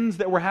winds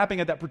that were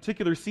happening at that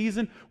particular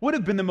season, would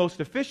have been the most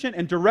efficient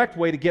and direct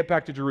way to get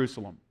back to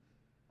Jerusalem.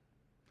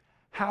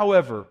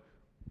 However,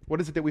 what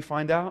is it that we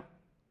find out?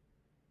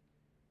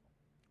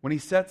 When he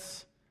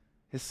sets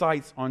his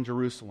sights on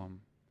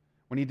Jerusalem,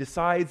 when he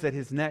decides that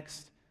his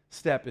next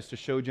step is to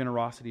show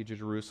generosity to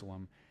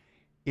Jerusalem,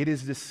 it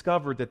is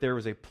discovered that there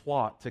was a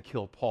plot to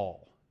kill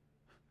Paul.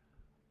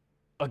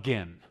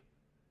 Again.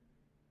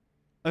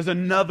 There's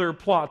another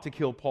plot to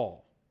kill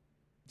Paul.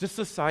 Just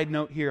a side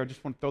note here, I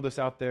just want to throw this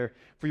out there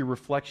for your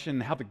reflection,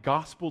 how the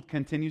gospel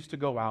continues to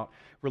go out.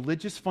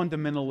 Religious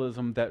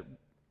fundamentalism that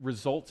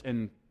results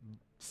in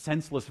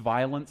senseless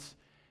violence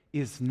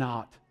is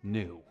not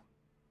new.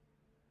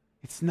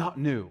 It's not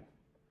new.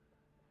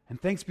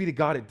 And thanks be to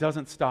God, it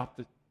doesn't stop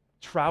the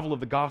travel of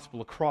the gospel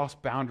across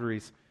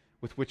boundaries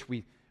with which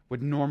we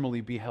would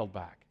normally be held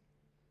back.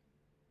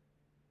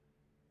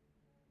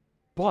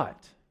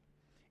 But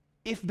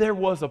if there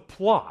was a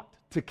plot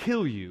to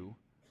kill you,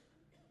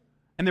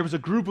 and there was a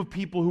group of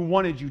people who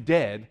wanted you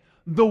dead,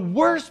 the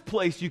worst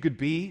place you could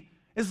be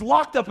is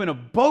locked up in a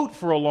boat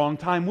for a long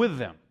time with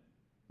them.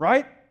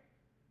 Right?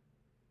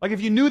 Like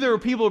if you knew there were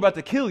people about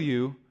to kill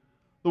you,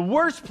 the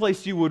worst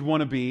place you would want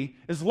to be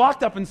is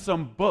locked up in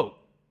some boat.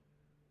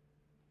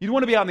 You'd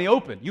want to be out in the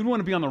open. You'd want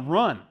to be on the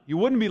run. You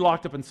wouldn't be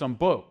locked up in some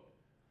boat.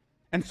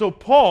 And so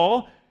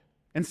Paul,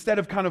 instead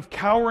of kind of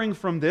cowering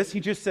from this,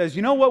 he just says,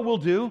 you know what we'll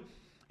do?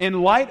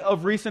 In light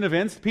of recent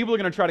events, people are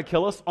going to try to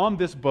kill us on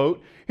this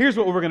boat. Here's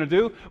what we're going to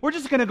do. We're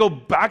just going to go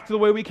back to the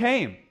way we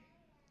came,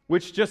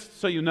 which, just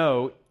so you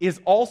know,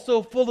 is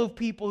also full of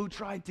people who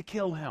tried to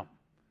kill him.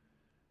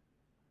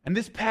 And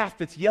this path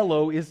that's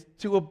yellow is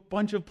to a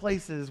bunch of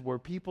places where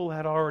people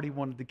had already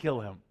wanted to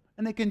kill him.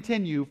 And they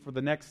continue for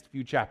the next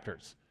few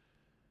chapters.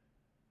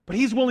 But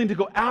he's willing to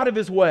go out of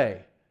his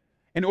way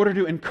in order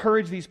to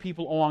encourage these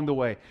people along the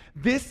way.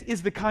 This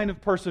is the kind of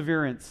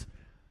perseverance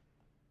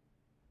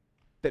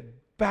that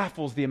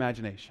baffles the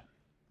imagination.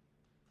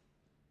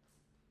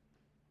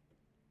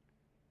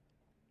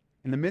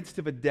 In the midst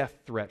of a death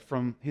threat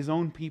from his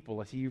own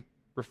people, as he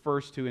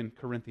refers to in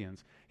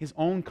Corinthians, his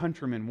own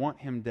countrymen want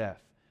him dead,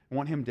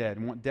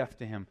 and want death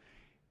to him.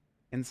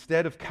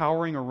 Instead of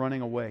cowering or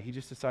running away, he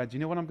just decides, you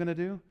know what I'm going to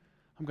do?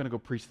 I'm going to go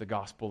preach the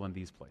gospel in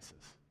these places.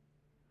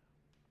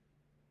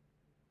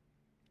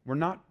 We're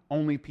not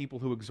only people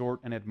who exhort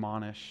and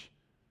admonish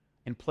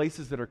in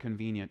places that are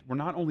convenient. We're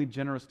not only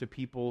generous to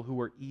people who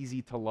are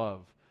easy to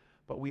love,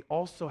 but we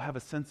also have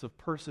a sense of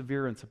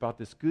perseverance about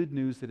this good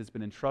news that has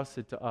been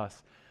entrusted to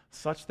us,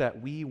 such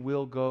that we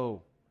will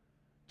go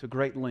to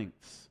great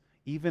lengths,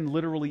 even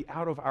literally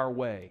out of our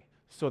way,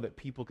 so that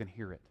people can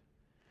hear it.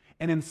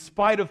 And in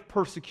spite of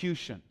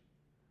persecution,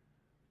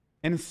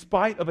 and in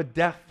spite of a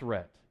death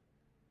threat,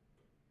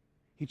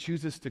 he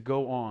chooses to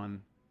go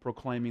on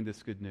proclaiming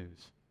this good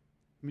news.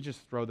 Let me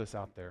just throw this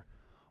out there.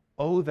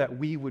 Oh, that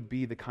we would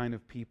be the kind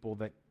of people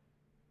that,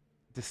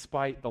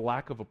 despite the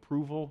lack of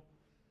approval,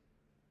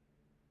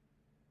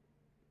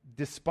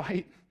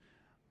 despite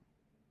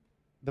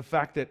the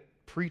fact that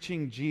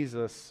preaching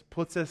Jesus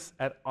puts us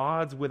at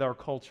odds with our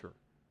culture,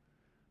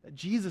 that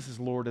Jesus is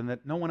Lord and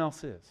that no one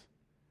else is.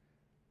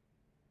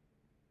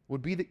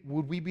 Would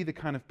we be the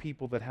kind of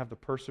people that have the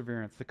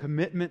perseverance, the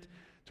commitment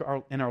to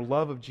our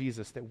love of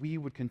Jesus, that we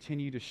would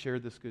continue to share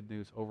this good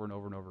news over and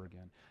over and over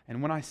again?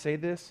 And when I say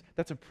this,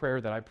 that's a prayer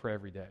that I pray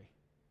every day.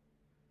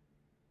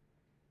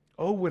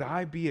 Oh, would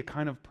I be a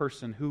kind of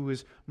person who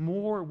is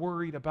more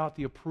worried about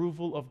the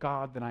approval of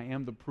God than I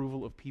am the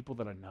approval of people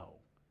that I know?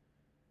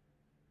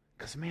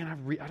 Because, man,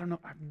 I don't know,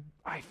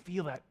 I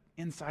feel that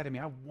inside of me.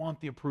 I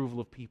want the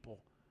approval of people.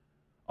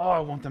 Oh, I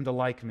want them to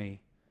like me.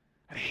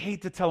 I'd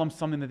hate to tell them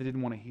something that they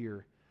didn't want to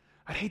hear.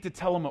 I'd hate to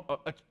tell them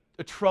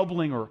a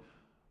troubling or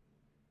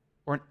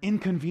an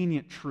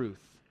inconvenient truth.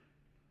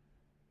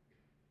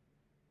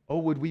 Oh,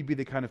 would we be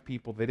the kind of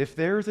people that if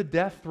there's a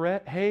death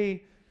threat,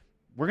 hey,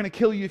 we're going to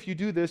kill you if you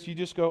do this, you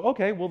just go,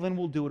 okay, well then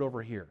we'll do it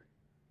over here.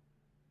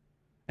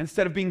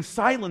 Instead of being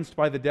silenced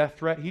by the death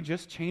threat, he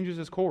just changes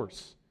his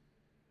course.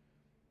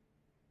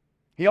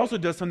 He also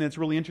does something that's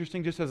really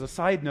interesting, just as a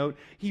side note.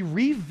 He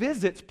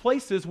revisits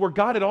places where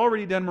God had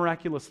already done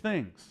miraculous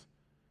things.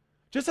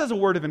 Just as a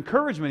word of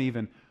encouragement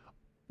even.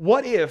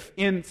 What if,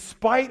 in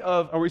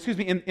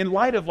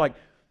light of like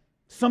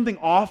something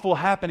awful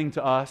happening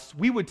to us,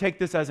 we would take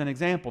this as an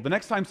example. The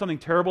next time something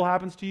terrible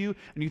happens to you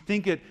and you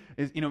think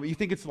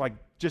it's like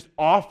just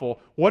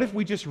awful, what if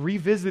we just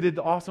revisited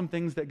the awesome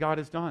things that God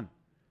has done?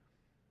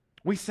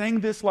 We sang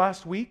this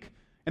last week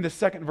in the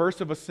second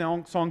verse of a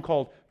song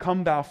called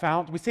Come Thou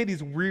Fount. We say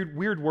these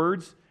weird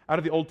words out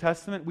of the Old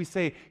Testament. We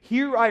say,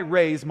 here I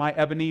raise my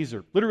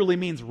Ebenezer. Literally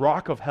means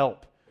rock of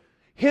help.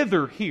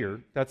 Hither,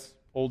 here, that's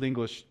Old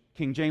English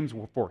King James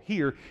for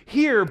here.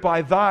 Here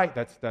by thy,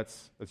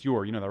 that's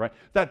your, you know that, right?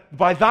 That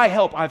by thy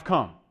help I've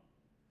come.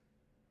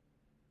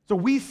 So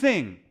we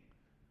sing,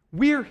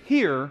 we're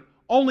here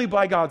only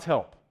by God's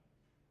help.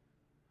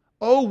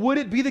 Oh, would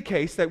it be the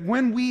case that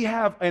when we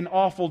have an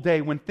awful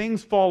day, when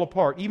things fall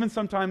apart, even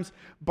sometimes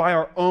by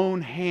our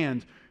own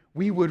hand,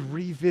 we would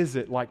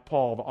revisit, like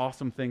Paul, the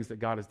awesome things that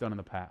God has done in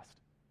the past.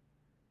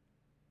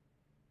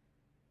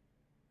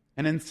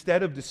 And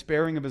instead of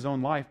despairing of his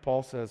own life,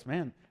 Paul says,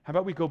 man, how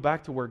about we go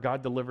back to where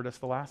God delivered us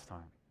the last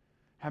time?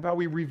 How about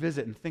we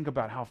revisit and think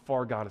about how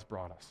far God has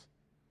brought us?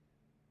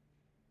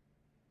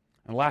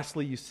 And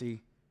lastly, you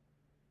see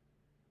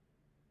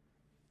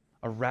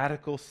a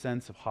radical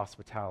sense of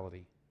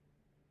hospitality.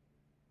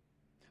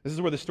 This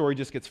is where the story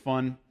just gets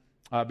fun.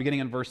 Beginning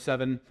in verse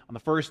 7, on the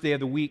first day of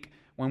the week,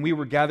 when we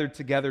were gathered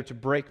together to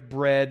break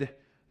bread,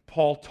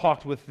 Paul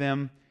talked with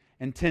them,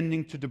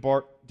 intending to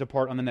depart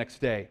on the next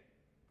day.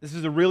 This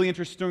is a really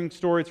interesting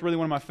story. It's really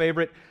one of my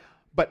favorite.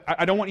 But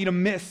I don't want you to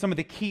miss some of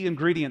the key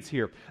ingredients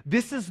here.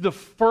 This is the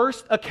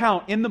first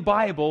account in the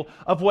Bible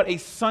of what a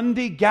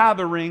Sunday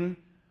gathering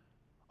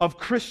of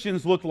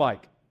Christians looked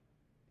like.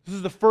 This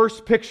is the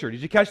first picture.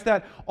 Did you catch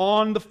that?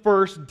 On the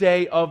first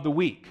day of the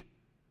week.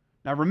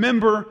 Now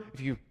remember,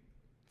 if you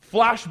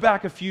flash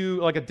back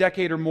like a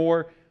decade or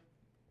more,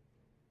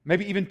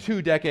 maybe even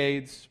 2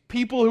 decades,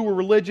 people who were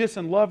religious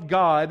and loved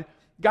God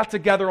got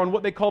together on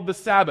what they called the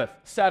Sabbath,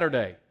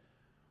 Saturday.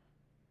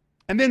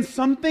 And then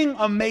something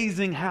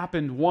amazing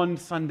happened one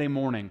Sunday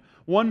morning,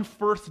 one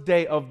first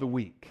day of the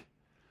week.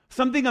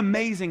 Something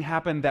amazing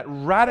happened that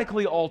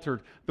radically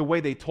altered the way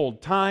they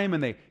told time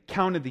and they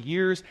counted the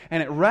years,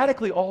 and it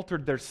radically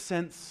altered their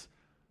sense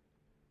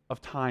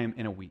of time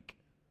in a week.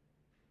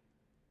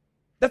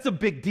 That's a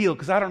big deal,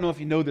 because I don't know if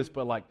you know this,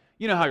 but like,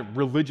 you know how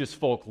religious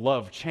folk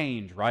love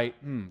change, right?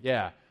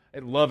 Yeah, they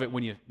love it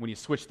when you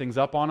switch things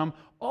up on them.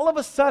 All of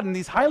a sudden,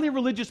 these highly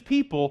religious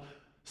people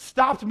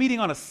stopped meeting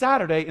on a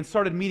Saturday and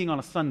started meeting on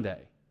a Sunday.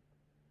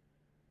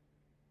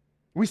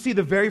 We see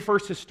the very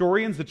first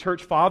historians, the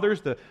church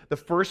fathers, the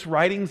first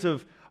writings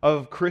of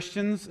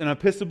Christians, an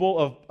epistle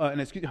of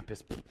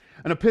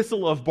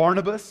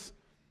Barnabas.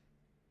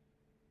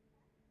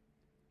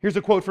 Here's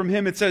a quote from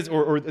him. It says,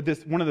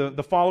 one of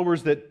the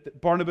followers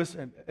that Barnabas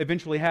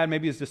eventually had,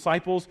 maybe his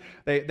disciples,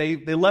 they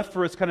left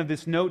for us kind of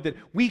this note that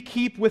we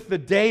keep with the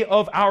day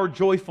of our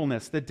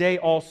joyfulness, the day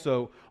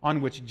also on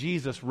which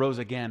Jesus rose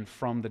again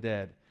from the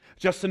dead.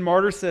 Justin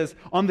Martyr says,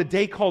 on the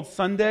day called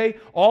Sunday,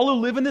 all who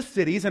live in the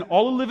cities and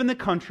all who live in the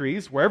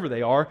countries, wherever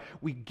they are,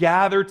 we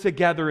gather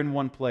together in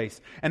one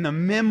place. And the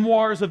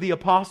memoirs of the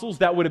apostles,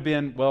 that would have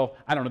been,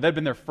 that'd have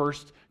been their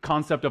first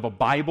concept of a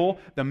Bible.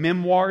 The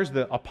memoirs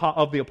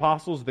of the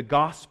apostles, the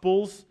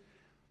Gospels,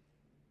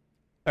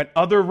 and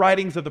other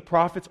writings of the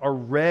prophets are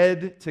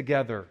read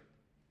together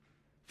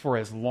for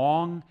as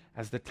long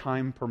as the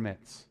time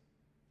permits.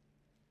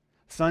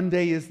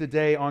 Sunday is the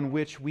day on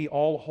which we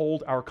all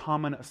hold our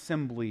common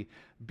assembly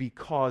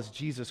because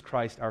Jesus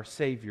Christ, our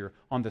Savior,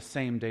 on the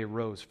same day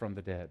rose from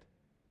the dead.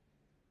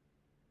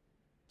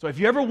 So if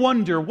you ever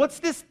wonder, what's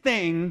this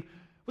big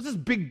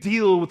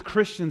deal with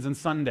Christians and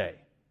Sunday?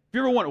 If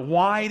you ever wonder,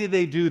 why do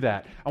they do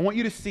that? I want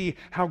you to see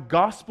how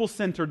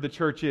gospel-centered the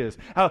church is.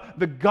 How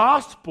the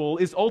gospel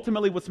is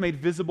ultimately what's made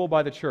visible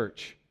by the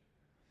church.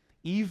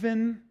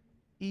 Even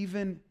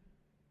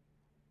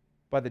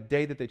by the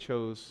day that they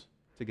chose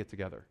to get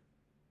together.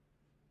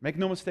 Make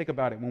no mistake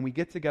about it, when we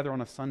get together on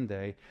a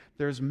Sunday,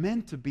 there's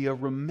meant to be a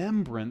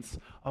remembrance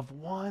of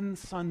one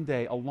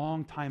Sunday a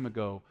long time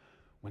ago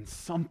when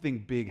something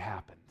big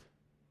happened.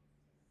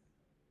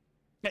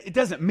 It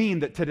doesn't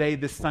mean that today,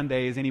 this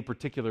Sunday, is any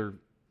particular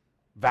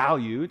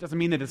value. It doesn't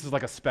mean that this is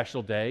like a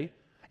special day.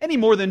 Any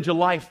more than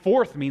July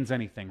 4th means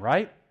anything,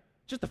 right?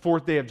 Just the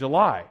 4th day of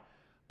July.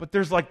 But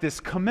there's like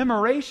this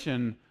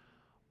commemoration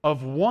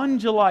of one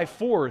July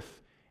 4th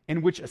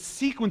in which a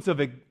sequence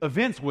of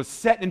events was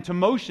set into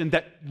motion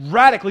that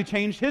radically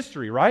changed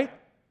history, right?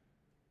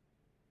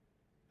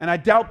 And I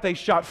doubt they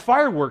shot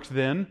fireworks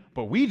then,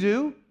 but we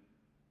do.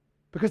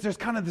 Because there's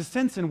kind of the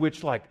sense in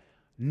which,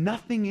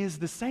 nothing is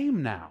the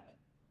same now.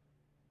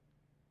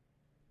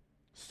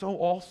 So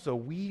also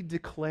we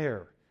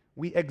declare,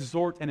 we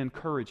exhort and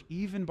encourage,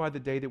 even by the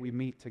day that we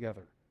meet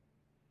together.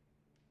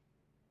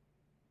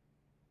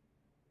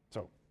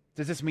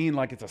 Does this mean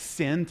it's a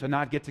sin to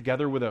not get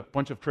together with a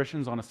bunch of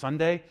Christians on a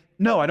Sunday?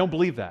 No, I don't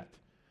believe that.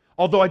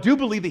 Although I do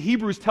believe that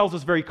Hebrews tells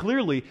us very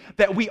clearly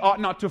that we ought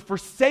not to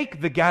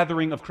forsake the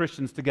gathering of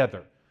Christians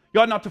together. You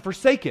ought not to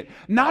forsake it.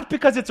 Not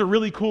because it's a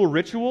really cool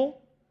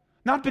ritual,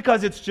 not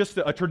because it's just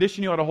a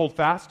tradition you ought to hold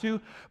fast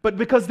to, but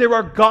because there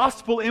are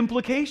gospel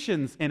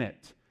implications in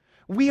it.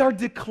 We are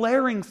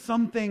declaring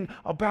something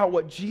about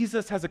what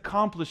Jesus has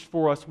accomplished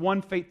for us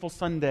one fateful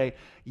Sunday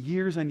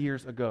years and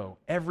years ago.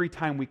 Every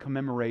time we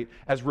commemorate,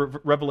 as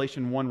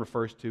Revelation 1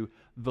 refers to,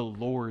 the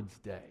Lord's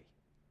Day.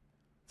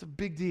 It's a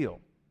big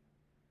deal.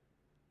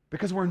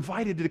 Because we're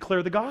invited to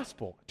declare the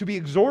gospel, to be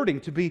exhorting,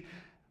 to be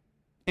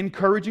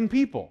encouraging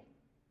people.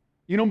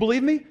 You don't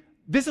believe me?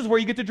 This is where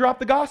you get to drop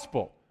the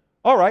gospel.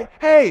 All right,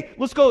 hey,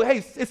 let's go.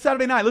 Hey, it's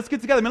Saturday night. Let's get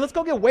together, man. Let's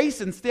go get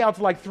wasted and stay out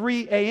till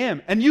 3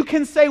 a.m. And you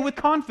can say with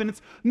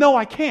confidence, no,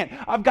 I can't.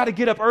 I've got to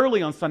get up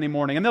early on Sunday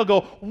morning. And they'll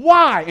go,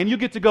 why? And you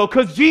get to go,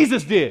 because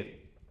Jesus did.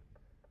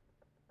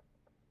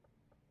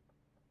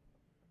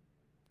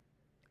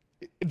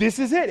 This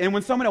is it. And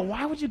when someone asks,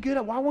 why would you get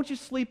up? Why won't you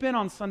sleep in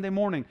on Sunday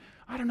morning?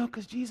 I don't know,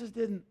 because Jesus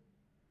didn't.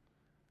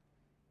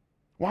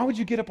 Why would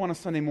you get up on a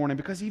Sunday morning?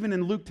 Because even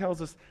in Luke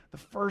tells us the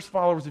first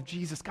followers of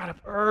Jesus got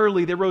up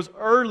early. They rose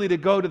early to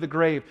go to the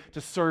grave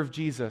to serve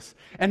Jesus.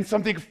 And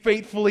something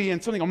fatefully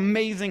and something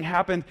amazing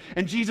happened.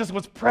 And Jesus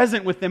was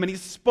present with them and He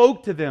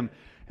spoke to them.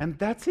 And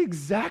that's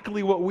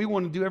exactly what we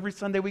want to do every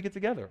Sunday we get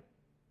together.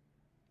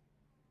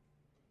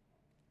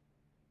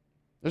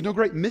 There's no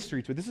great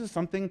mystery to it. This is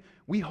something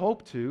we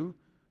hope to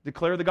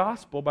declare the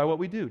gospel by what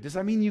we do. Does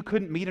that mean you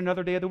couldn't meet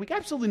another day of the week?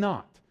 Absolutely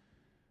not.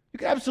 You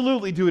can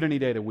absolutely do it any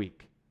day of the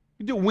week.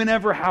 You can do it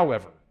whenever,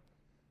 however.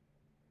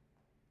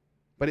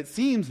 But it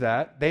seems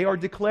that they are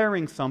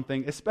declaring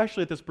something,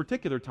 especially at this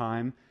particular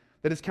time,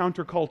 that is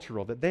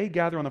countercultural, that they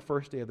gather on the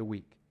first day of the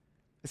week.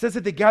 It says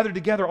that they gather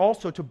together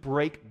also to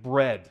break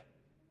bread.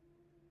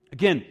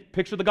 Again,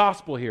 picture the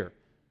gospel here.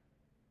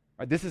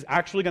 Right, this is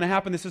actually going to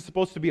happen. This is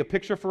supposed to be a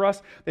picture for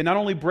us. They not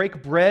only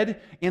break bread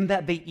in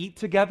that they eat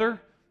together.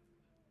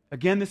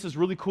 Again, this is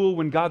really cool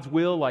when God's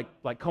will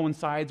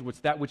coincides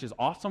with that which is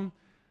awesome.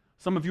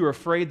 Some of you are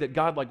afraid that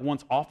God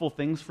wants awful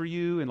things for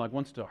you and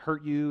wants to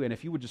hurt you. And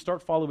if you would just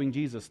start following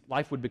Jesus,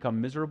 life would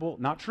become miserable.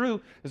 Not true.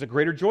 There's a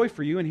greater joy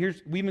for you. And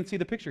we even see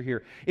the picture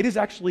here. It is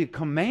actually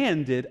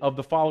commanded of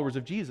the followers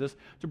of Jesus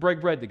to break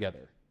bread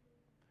together.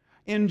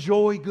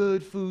 Enjoy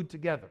good food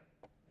together.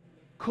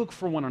 Cook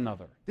for one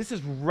another. This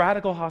is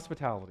radical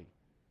hospitality.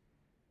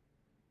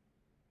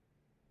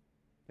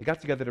 They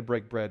got together to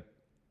break bread,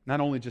 not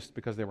only just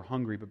because they were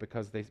hungry, but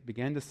because they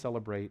began to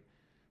celebrate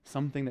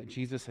something that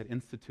Jesus had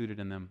instituted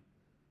in them.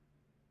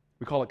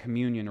 We call it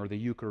communion or the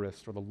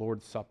Eucharist or the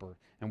Lord's Supper,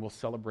 and we'll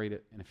celebrate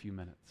it in a few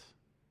minutes.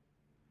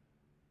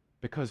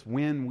 Because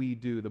when we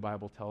do, the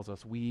Bible tells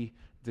us, we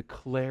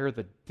declare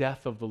the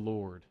death of the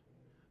Lord,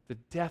 the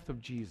death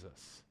of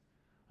Jesus,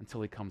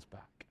 until he comes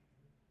back.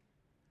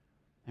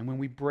 And when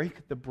we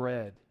break the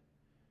bread,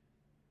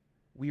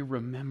 we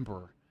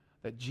remember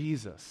that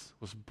Jesus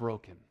was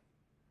broken,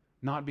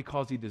 not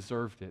because he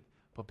deserved it,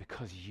 but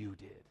because you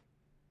did.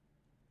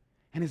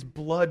 And his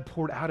blood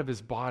poured out of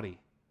his body.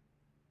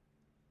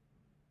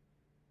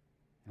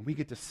 And we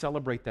get to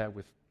celebrate that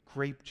with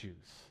grape juice.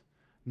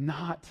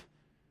 Not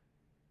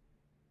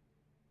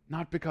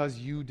because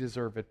you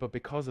deserve it, but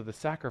because of the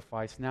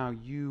sacrifice, now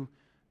you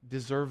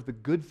deserve the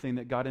good thing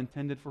that God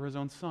intended for his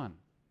own Son.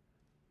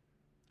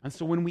 And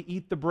so when we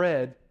eat the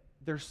bread,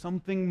 there's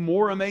something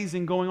more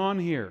amazing going on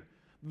here.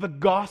 The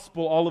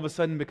gospel all of a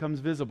sudden becomes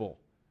visible.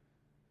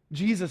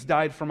 Jesus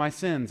died for my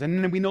sins.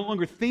 And then we no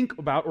longer think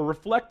about or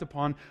reflect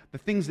upon the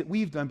things that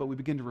we've done, but we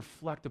begin to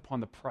reflect upon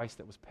the price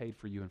that was paid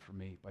for you and for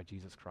me by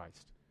Jesus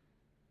Christ.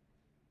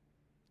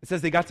 It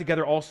says they got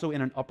together also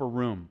in an upper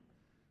room.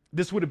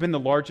 This would have been the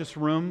largest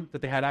room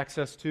that they had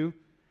access to.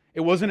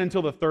 It wasn't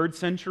until the 3rd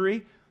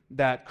century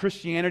that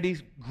Christianity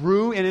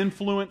grew in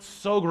influence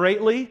so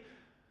greatly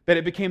that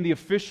it became the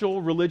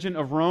official religion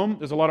of Rome.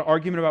 There's a lot of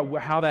argument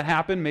about how that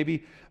happened.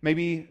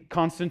 Maybe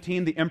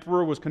Constantine, the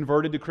emperor, was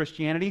converted to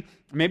Christianity.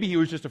 Maybe he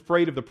was just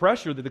afraid of the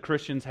pressure that the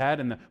Christians had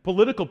and the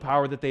political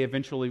power that they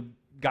eventually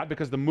got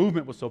because the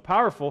movement was so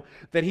powerful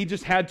that he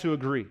just had to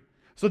agree.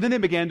 So then they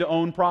began to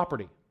own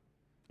property.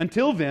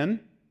 Until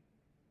then,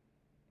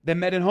 they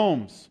met in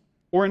homes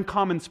or in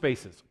common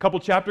spaces. A couple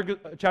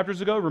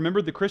chapters ago,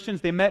 remember the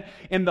Christians, they met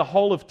in the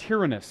Hall of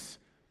Tyrannus,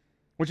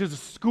 which is a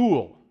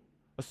school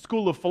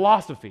of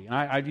philosophy. And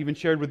I've even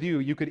shared with you,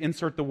 you could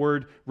insert the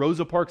word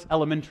Rosa Parks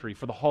Elementary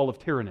for the Hall of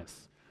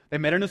Tyrannus. They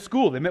met in a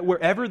school. They met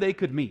wherever they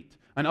could meet.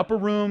 An upper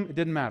room, it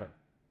didn't matter.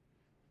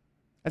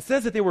 It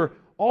says that they were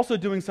also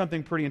doing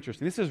something pretty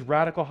interesting. This is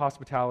radical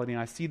hospitality,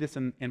 and I see this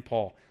in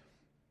Paul.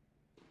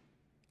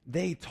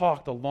 They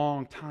talked a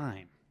long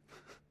time.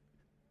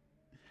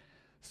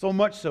 So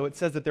much so, it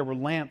says that there were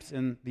lamps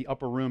in the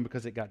upper room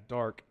because it got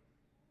dark.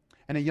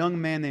 And a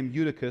young man named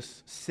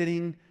Eutychus,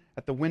 sitting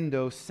at the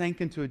window, sank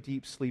into a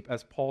deep sleep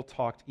as Paul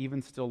talked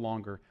even still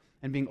longer.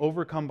 And being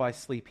overcome by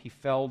sleep, he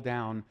fell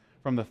down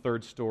from the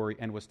 3rd story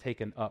and was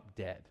taken up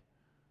dead.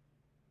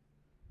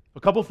 A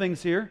couple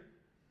things here.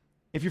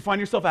 If you find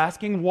yourself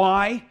asking,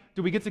 why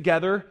do we get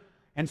together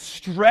and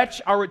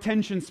stretch our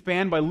attention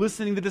span by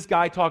listening to this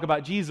guy talk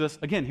about Jesus?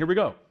 Again, here we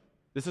go.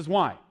 This is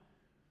why.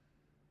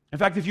 In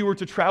fact, if you were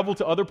to travel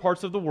to other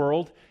parts of the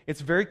world,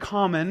 it's very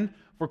common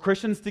for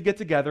Christians to get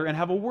together and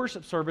have a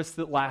worship service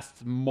that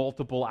lasts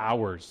multiple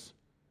hours.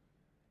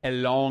 A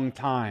long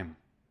time.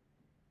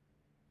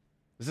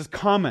 This is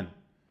common.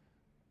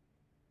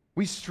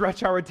 We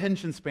stretch our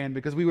attention span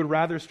because we would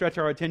rather stretch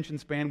our attention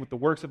span with the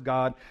works of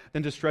God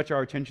than to stretch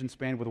our attention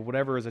span with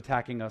whatever is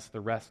attacking us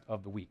the rest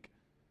of the week.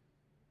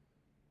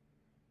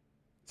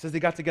 It says they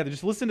got together.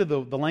 Just listen to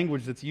the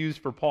language that's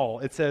used for Paul.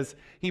 It says,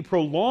 he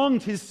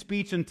prolonged his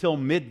speech until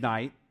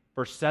midnight,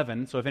 verse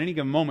 7. So if at any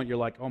given moment you're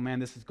like, oh man,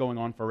 this is going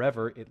on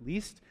forever, at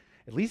least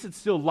it's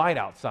still light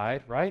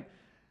outside, right?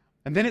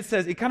 And then it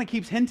says, it kind of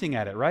keeps hinting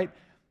at it, right?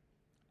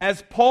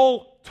 As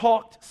Paul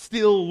talked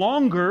still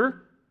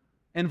longer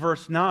in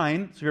verse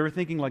 9, so you're ever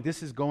thinking like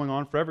this is going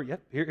on forever? Yep,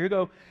 here you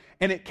go.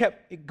 And it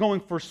kept going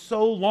for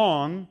so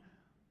long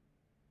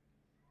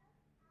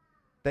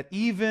that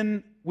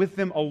even with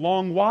them a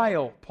long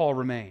while, Paul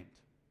remained.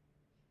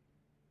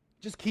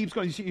 It just keeps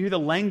going. You hear the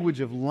language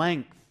of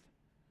length.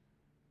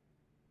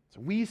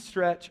 So we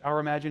stretch our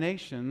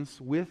imaginations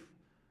with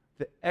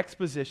the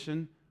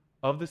exposition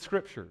of the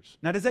Scriptures.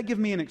 Now, does that give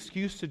me an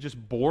excuse to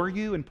just bore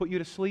you and put you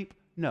to sleep?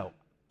 No.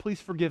 Please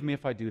forgive me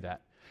if I do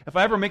that. If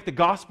I ever make the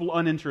gospel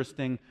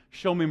uninteresting,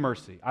 show me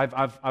mercy.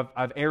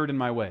 I've erred in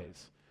my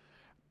ways.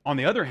 On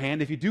the other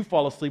hand, if you do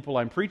fall asleep while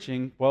I'm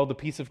preaching, well, the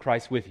peace of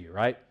Christ with you,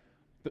 right?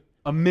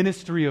 A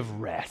ministry of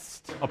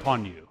rest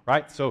upon you,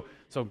 right? So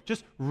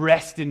just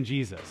rest in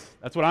Jesus.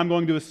 That's what I'm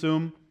going to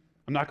assume.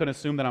 I'm not going to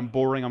assume that I'm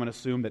boring. I'm going to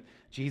assume that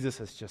Jesus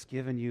has just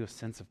given you a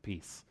sense of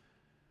peace.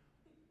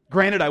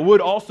 Granted, I would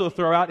also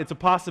throw out, it's a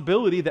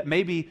possibility that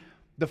maybe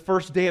the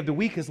first day of the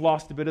week has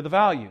lost a bit of the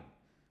value.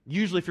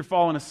 Usually if you're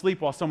falling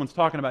asleep while someone's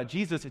talking about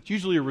Jesus, it's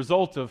usually a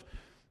result of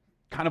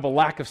kind of a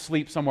lack of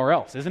sleep somewhere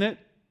else, isn't it?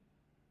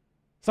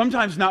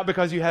 Sometimes not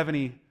because you have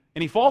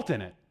any fault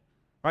in it.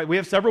 Right? We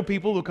have several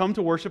people who come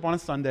to worship on a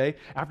Sunday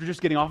after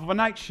just getting off of a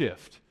night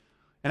shift.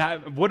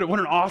 And what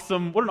an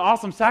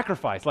awesome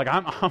sacrifice. Like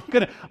I'm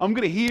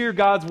gonna hear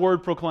God's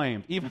word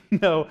proclaimed, even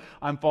though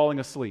I'm falling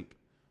asleep.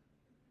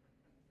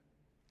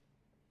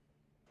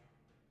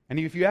 And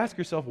if you ask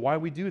yourself why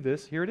we do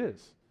this, here it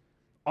is.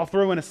 I'll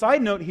throw in a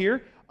side note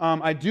here.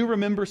 I do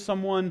remember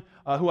someone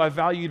who I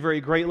valued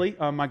very greatly.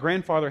 My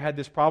grandfather had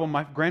this problem.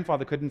 My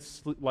grandfather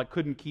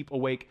couldn't keep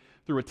awake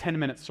through a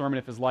 10-minute sermon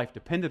if his life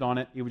depended on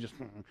it. He would just...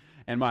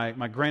 And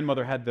my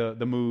grandmother had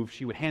the move.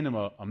 She would hand him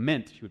a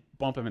mint. She would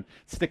bump him and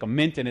stick a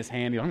mint in his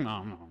hand. He'd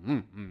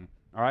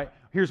all right?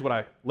 Here's what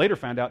I later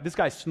found out. This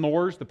guy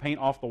snores the paint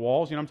off the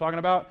walls. You know what I'm talking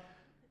about?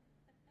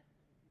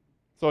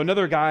 So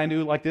another guy I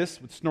knew like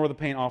this would snore the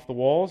paint off the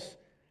walls,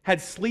 had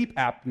sleep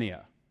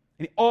apnea,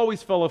 and he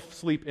always fell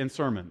asleep in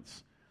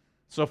sermons.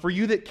 So for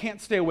you that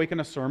can't stay awake in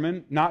a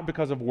sermon, not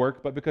because of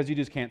work, but because you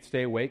just can't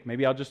stay awake,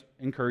 maybe I'll just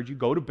encourage you,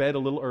 go to bed a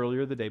little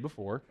earlier the day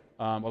before,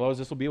 otherwise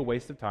this will be a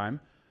waste of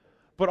time.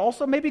 But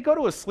also maybe go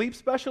to a sleep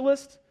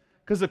specialist,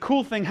 because the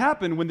cool thing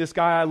happened when this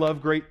guy I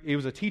love, he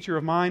was a teacher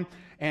of mine,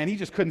 and he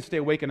just couldn't stay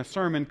awake in a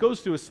sermon,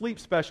 goes to a sleep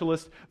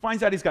specialist,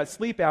 finds out he's got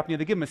sleep apnea.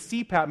 They give him a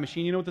CPAP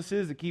machine. You know what this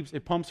is?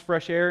 It pumps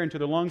fresh air into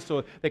their lungs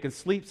so they can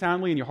sleep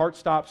soundly and your heart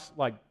stops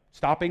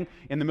stopping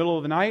in the middle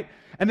of the night.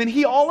 And then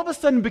he all of a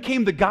sudden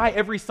became the guy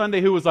every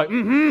Sunday who was like,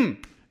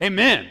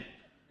 amen.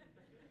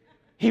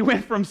 He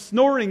went from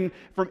snoring,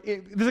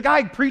 there's a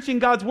guy preaching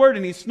God's word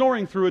and he's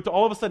snoring through it, to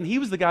all of a sudden he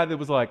was the guy that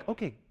was like,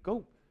 okay,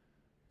 go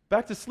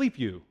back to sleep,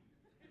 you.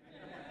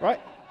 Right?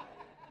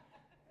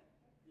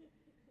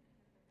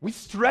 We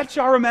stretch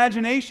our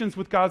imaginations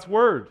with God's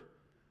word.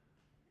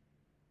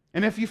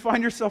 And if you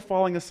find yourself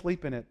falling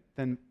asleep in it,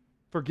 then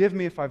forgive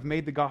me if I've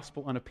made the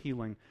gospel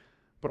unappealing,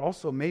 but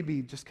also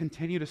maybe just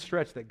continue to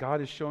stretch that God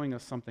is showing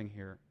us something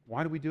here.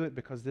 Why do we do it?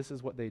 Because this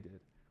is what they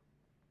did.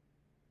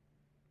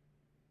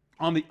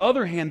 On the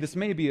other hand, this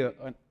may be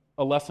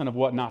a lesson of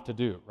what not to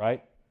do,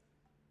 right?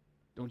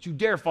 Don't you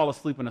dare fall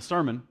asleep in a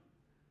sermon.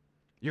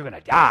 You're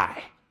going to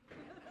die.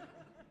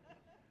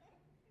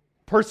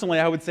 Personally,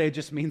 I would say it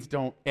just means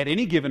don't, at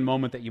any given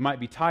moment that you might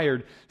be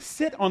tired,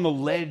 sit on the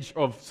ledge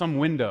of some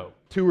window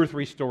 2 or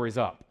 3 stories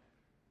up.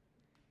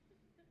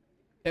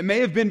 It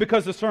may have been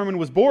because the sermon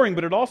was boring,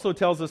 but it also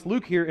tells us,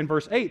 Luke here in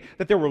verse 8,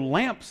 that there were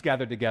lamps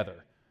gathered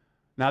together.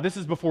 Now, this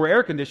is before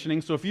air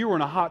conditioning, so if you were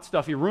in a hot,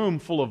 stuffy room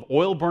full of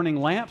oil-burning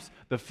lamps,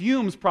 the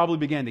fumes probably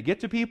began to get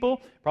to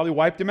people, probably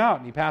wiped him out,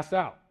 and he passed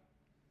out.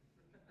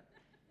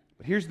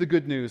 But here's the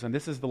good news, and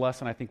this is the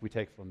lesson I think we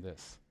take from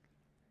this.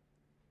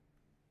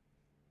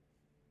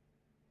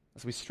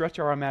 As we stretch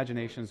our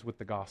imaginations with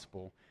the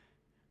gospel,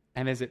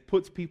 and as it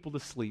puts people to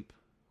sleep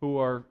who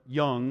are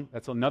young,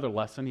 that's another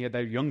lesson. He had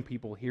that young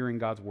people hearing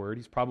God's word.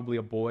 He's probably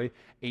a boy,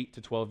 8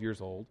 to 12 years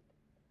old.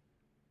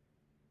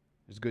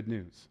 There's good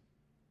news.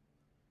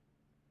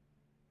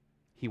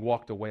 He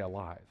walked away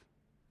alive.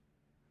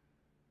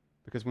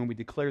 Because when we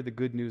declare the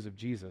good news of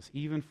Jesus,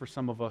 even for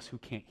some of us who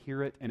can't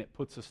hear it and it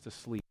puts us to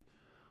sleep,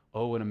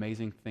 oh, an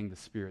amazing thing the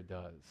Spirit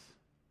does.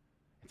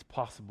 It's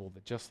possible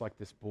that just like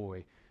this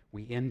boy,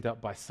 we end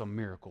up by some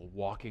miracle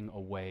walking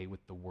away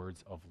with the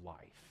words of life.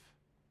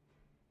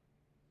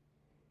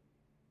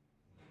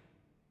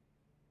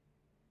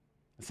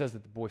 It says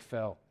that the boy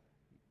fell,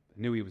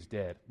 knew he was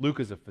dead. Luke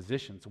is a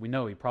physician, so we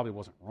know he probably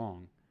wasn't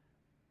wrong.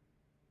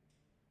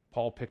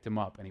 Paul picked him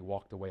up and he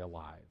walked away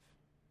alive.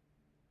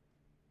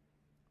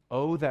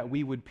 Oh, that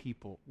we would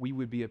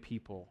be a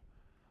people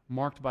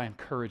marked by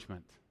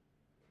encouragement.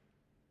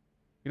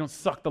 We don't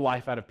suck the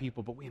life out of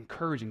people, but we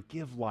encourage and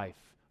give life.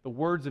 The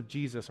words of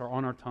Jesus are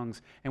on our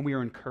tongues, and we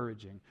are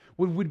encouraging.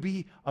 We would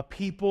be a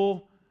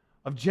people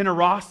of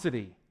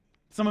generosity.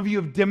 Some of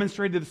you have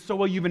demonstrated this so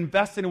well. You've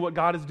invested in what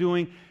God is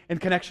doing in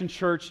Connection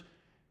Church,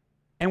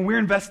 and we're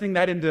investing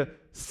that into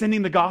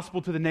sending the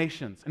gospel to the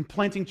nations and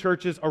planting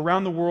churches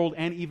around the world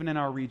and even in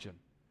our region.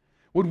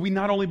 Would we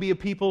not only be a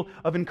people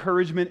of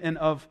encouragement and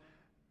of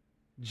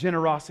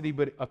generosity,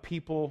 but a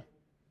people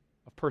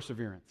of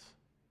perseverance?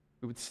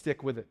 We would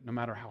stick with it no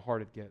matter how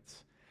hard it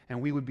gets. And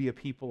we would be a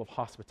people of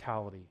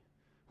hospitality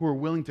who are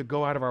willing to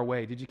go out of our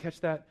way. Did you catch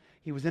that?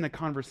 He was in a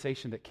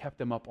conversation that kept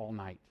him up all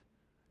night.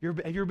 Have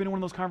you ever been in one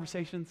of those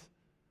conversations?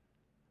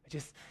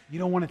 You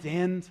don't want it to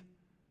end.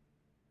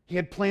 He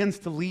had plans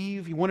to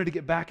leave. He wanted to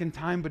get back in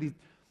time, but it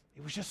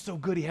was just so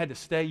good he had to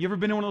stay. You ever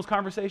been in one of those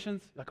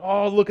conversations? Like,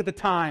 oh, look at the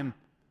time.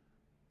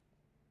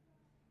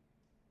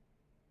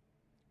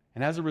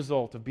 And as a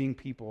result of being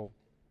people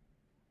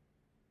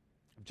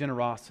of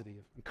generosity,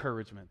 of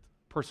encouragement,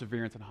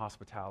 perseverance, and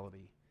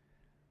hospitality,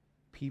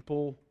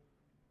 people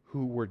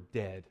who were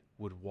dead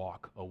would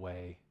walk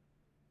away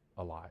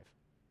alive.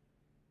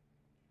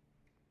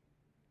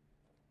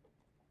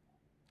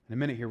 In a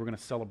minute here, we're going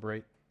to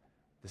celebrate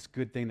this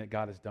good thing that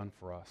God has done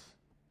for us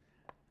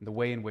and the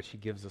way in which He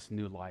gives us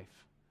new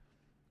life.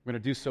 We're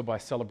going to do so by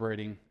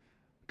celebrating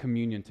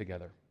communion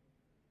together.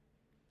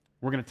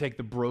 We're going to take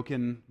the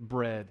broken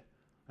bread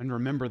and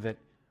remember that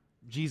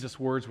Jesus'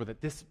 words were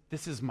that this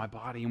is my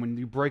body, and when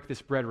you break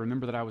this bread,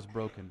 remember that I was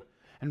broken.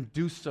 And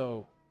do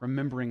so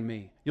remembering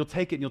me. You'll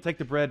take it and you'll take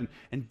the bread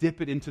and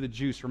dip it into the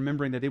juice,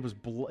 remembering that it was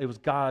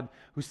God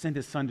who sent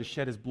His Son to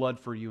shed His blood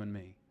for you and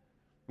me.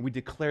 And we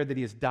declare that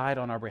He has died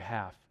on our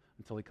behalf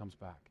until He comes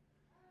back.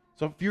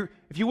 So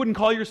if you wouldn't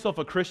call yourself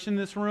a Christian in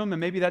this room, and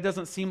maybe that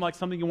doesn't seem like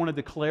something you want to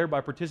declare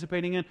by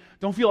participating in,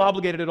 don't feel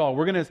obligated at all.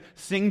 We're going to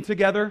sing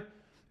together.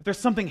 If there's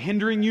something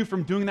hindering you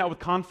from doing that with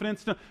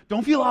confidence,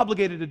 don't feel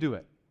obligated to do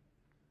it.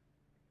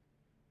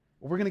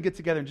 We're going to get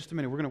together in just a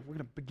minute. We're going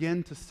to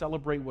begin to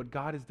celebrate what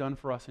God has done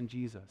for us in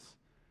Jesus.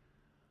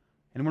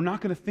 And we're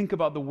not going to think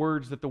about the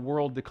words that the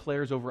world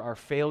declares over our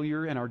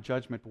failure and our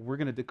judgment, but we're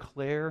going to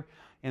declare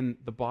in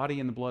the body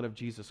and the blood of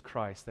Jesus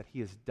Christ that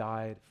He has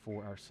died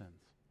for our sins.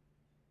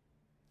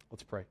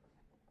 Let's pray.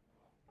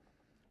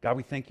 God,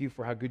 we thank you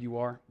for how good you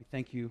are. We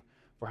thank you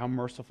for how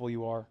merciful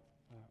you are.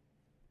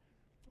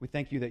 We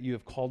thank you that you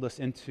have called us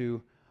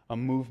into a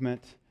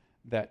movement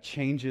that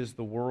changes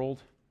the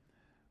world,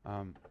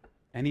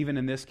 and even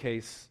in this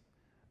case,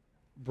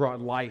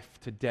 brought life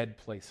to dead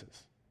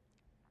places.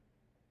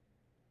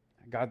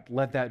 God,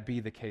 let that be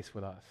the case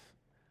with us.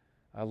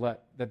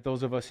 Let that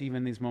those of us, even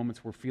in these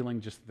moments, we're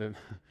feeling we're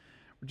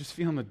just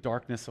feeling the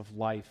darkness of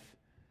life.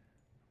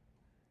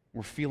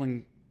 We're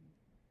feeling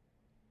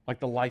like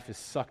the life is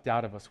sucked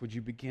out of us. Would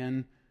you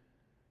begin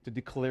to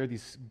declare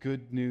this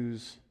good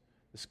news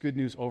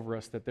over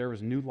us that there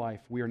is new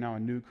life. We are now a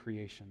new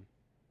creation.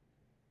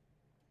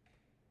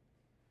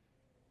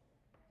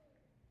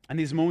 And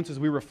these moments as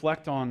we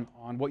reflect on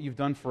what you've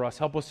done for us,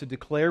 help us to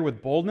declare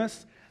with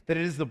boldness that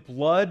it is the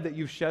blood that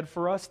you've shed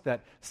for us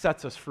that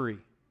sets us free.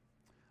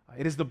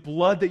 It is the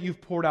blood that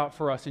you've poured out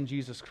for us in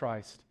Jesus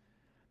Christ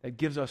that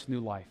gives us new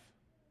life.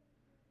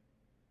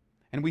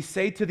 And we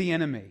say to the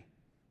enemy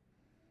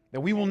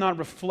that we will not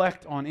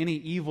reflect on any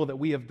evil that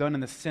we have done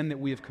and the sin that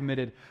we have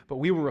committed, but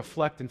we will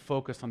reflect and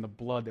focus on the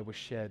blood that was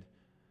shed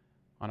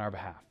on our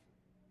behalf.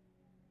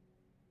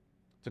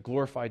 To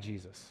glorify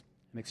Jesus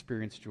and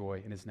experience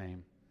joy in his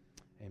name.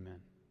 Amen.